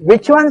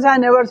 Which ones I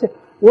never say,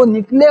 वो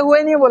निकले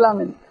हुए नहीं बोला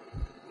मैंने.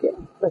 Okay.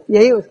 बस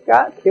यही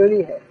उसका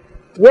theory है.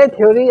 ये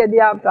थ्योरी यदि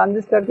आप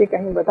ट्रांजिस्टर की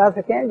कहीं बता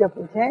सकें, जब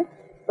पूछें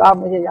तो आप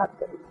मुझे याद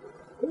करिए.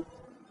 Okay.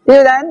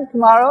 Till then,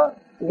 tomorrow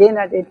again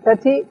at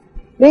 8:30.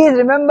 Please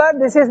remember,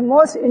 this is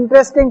most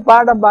interesting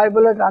part of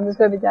bipolar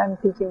transistor which I am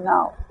teaching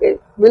now. Okay.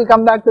 We'll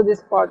come back to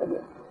this part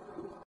again.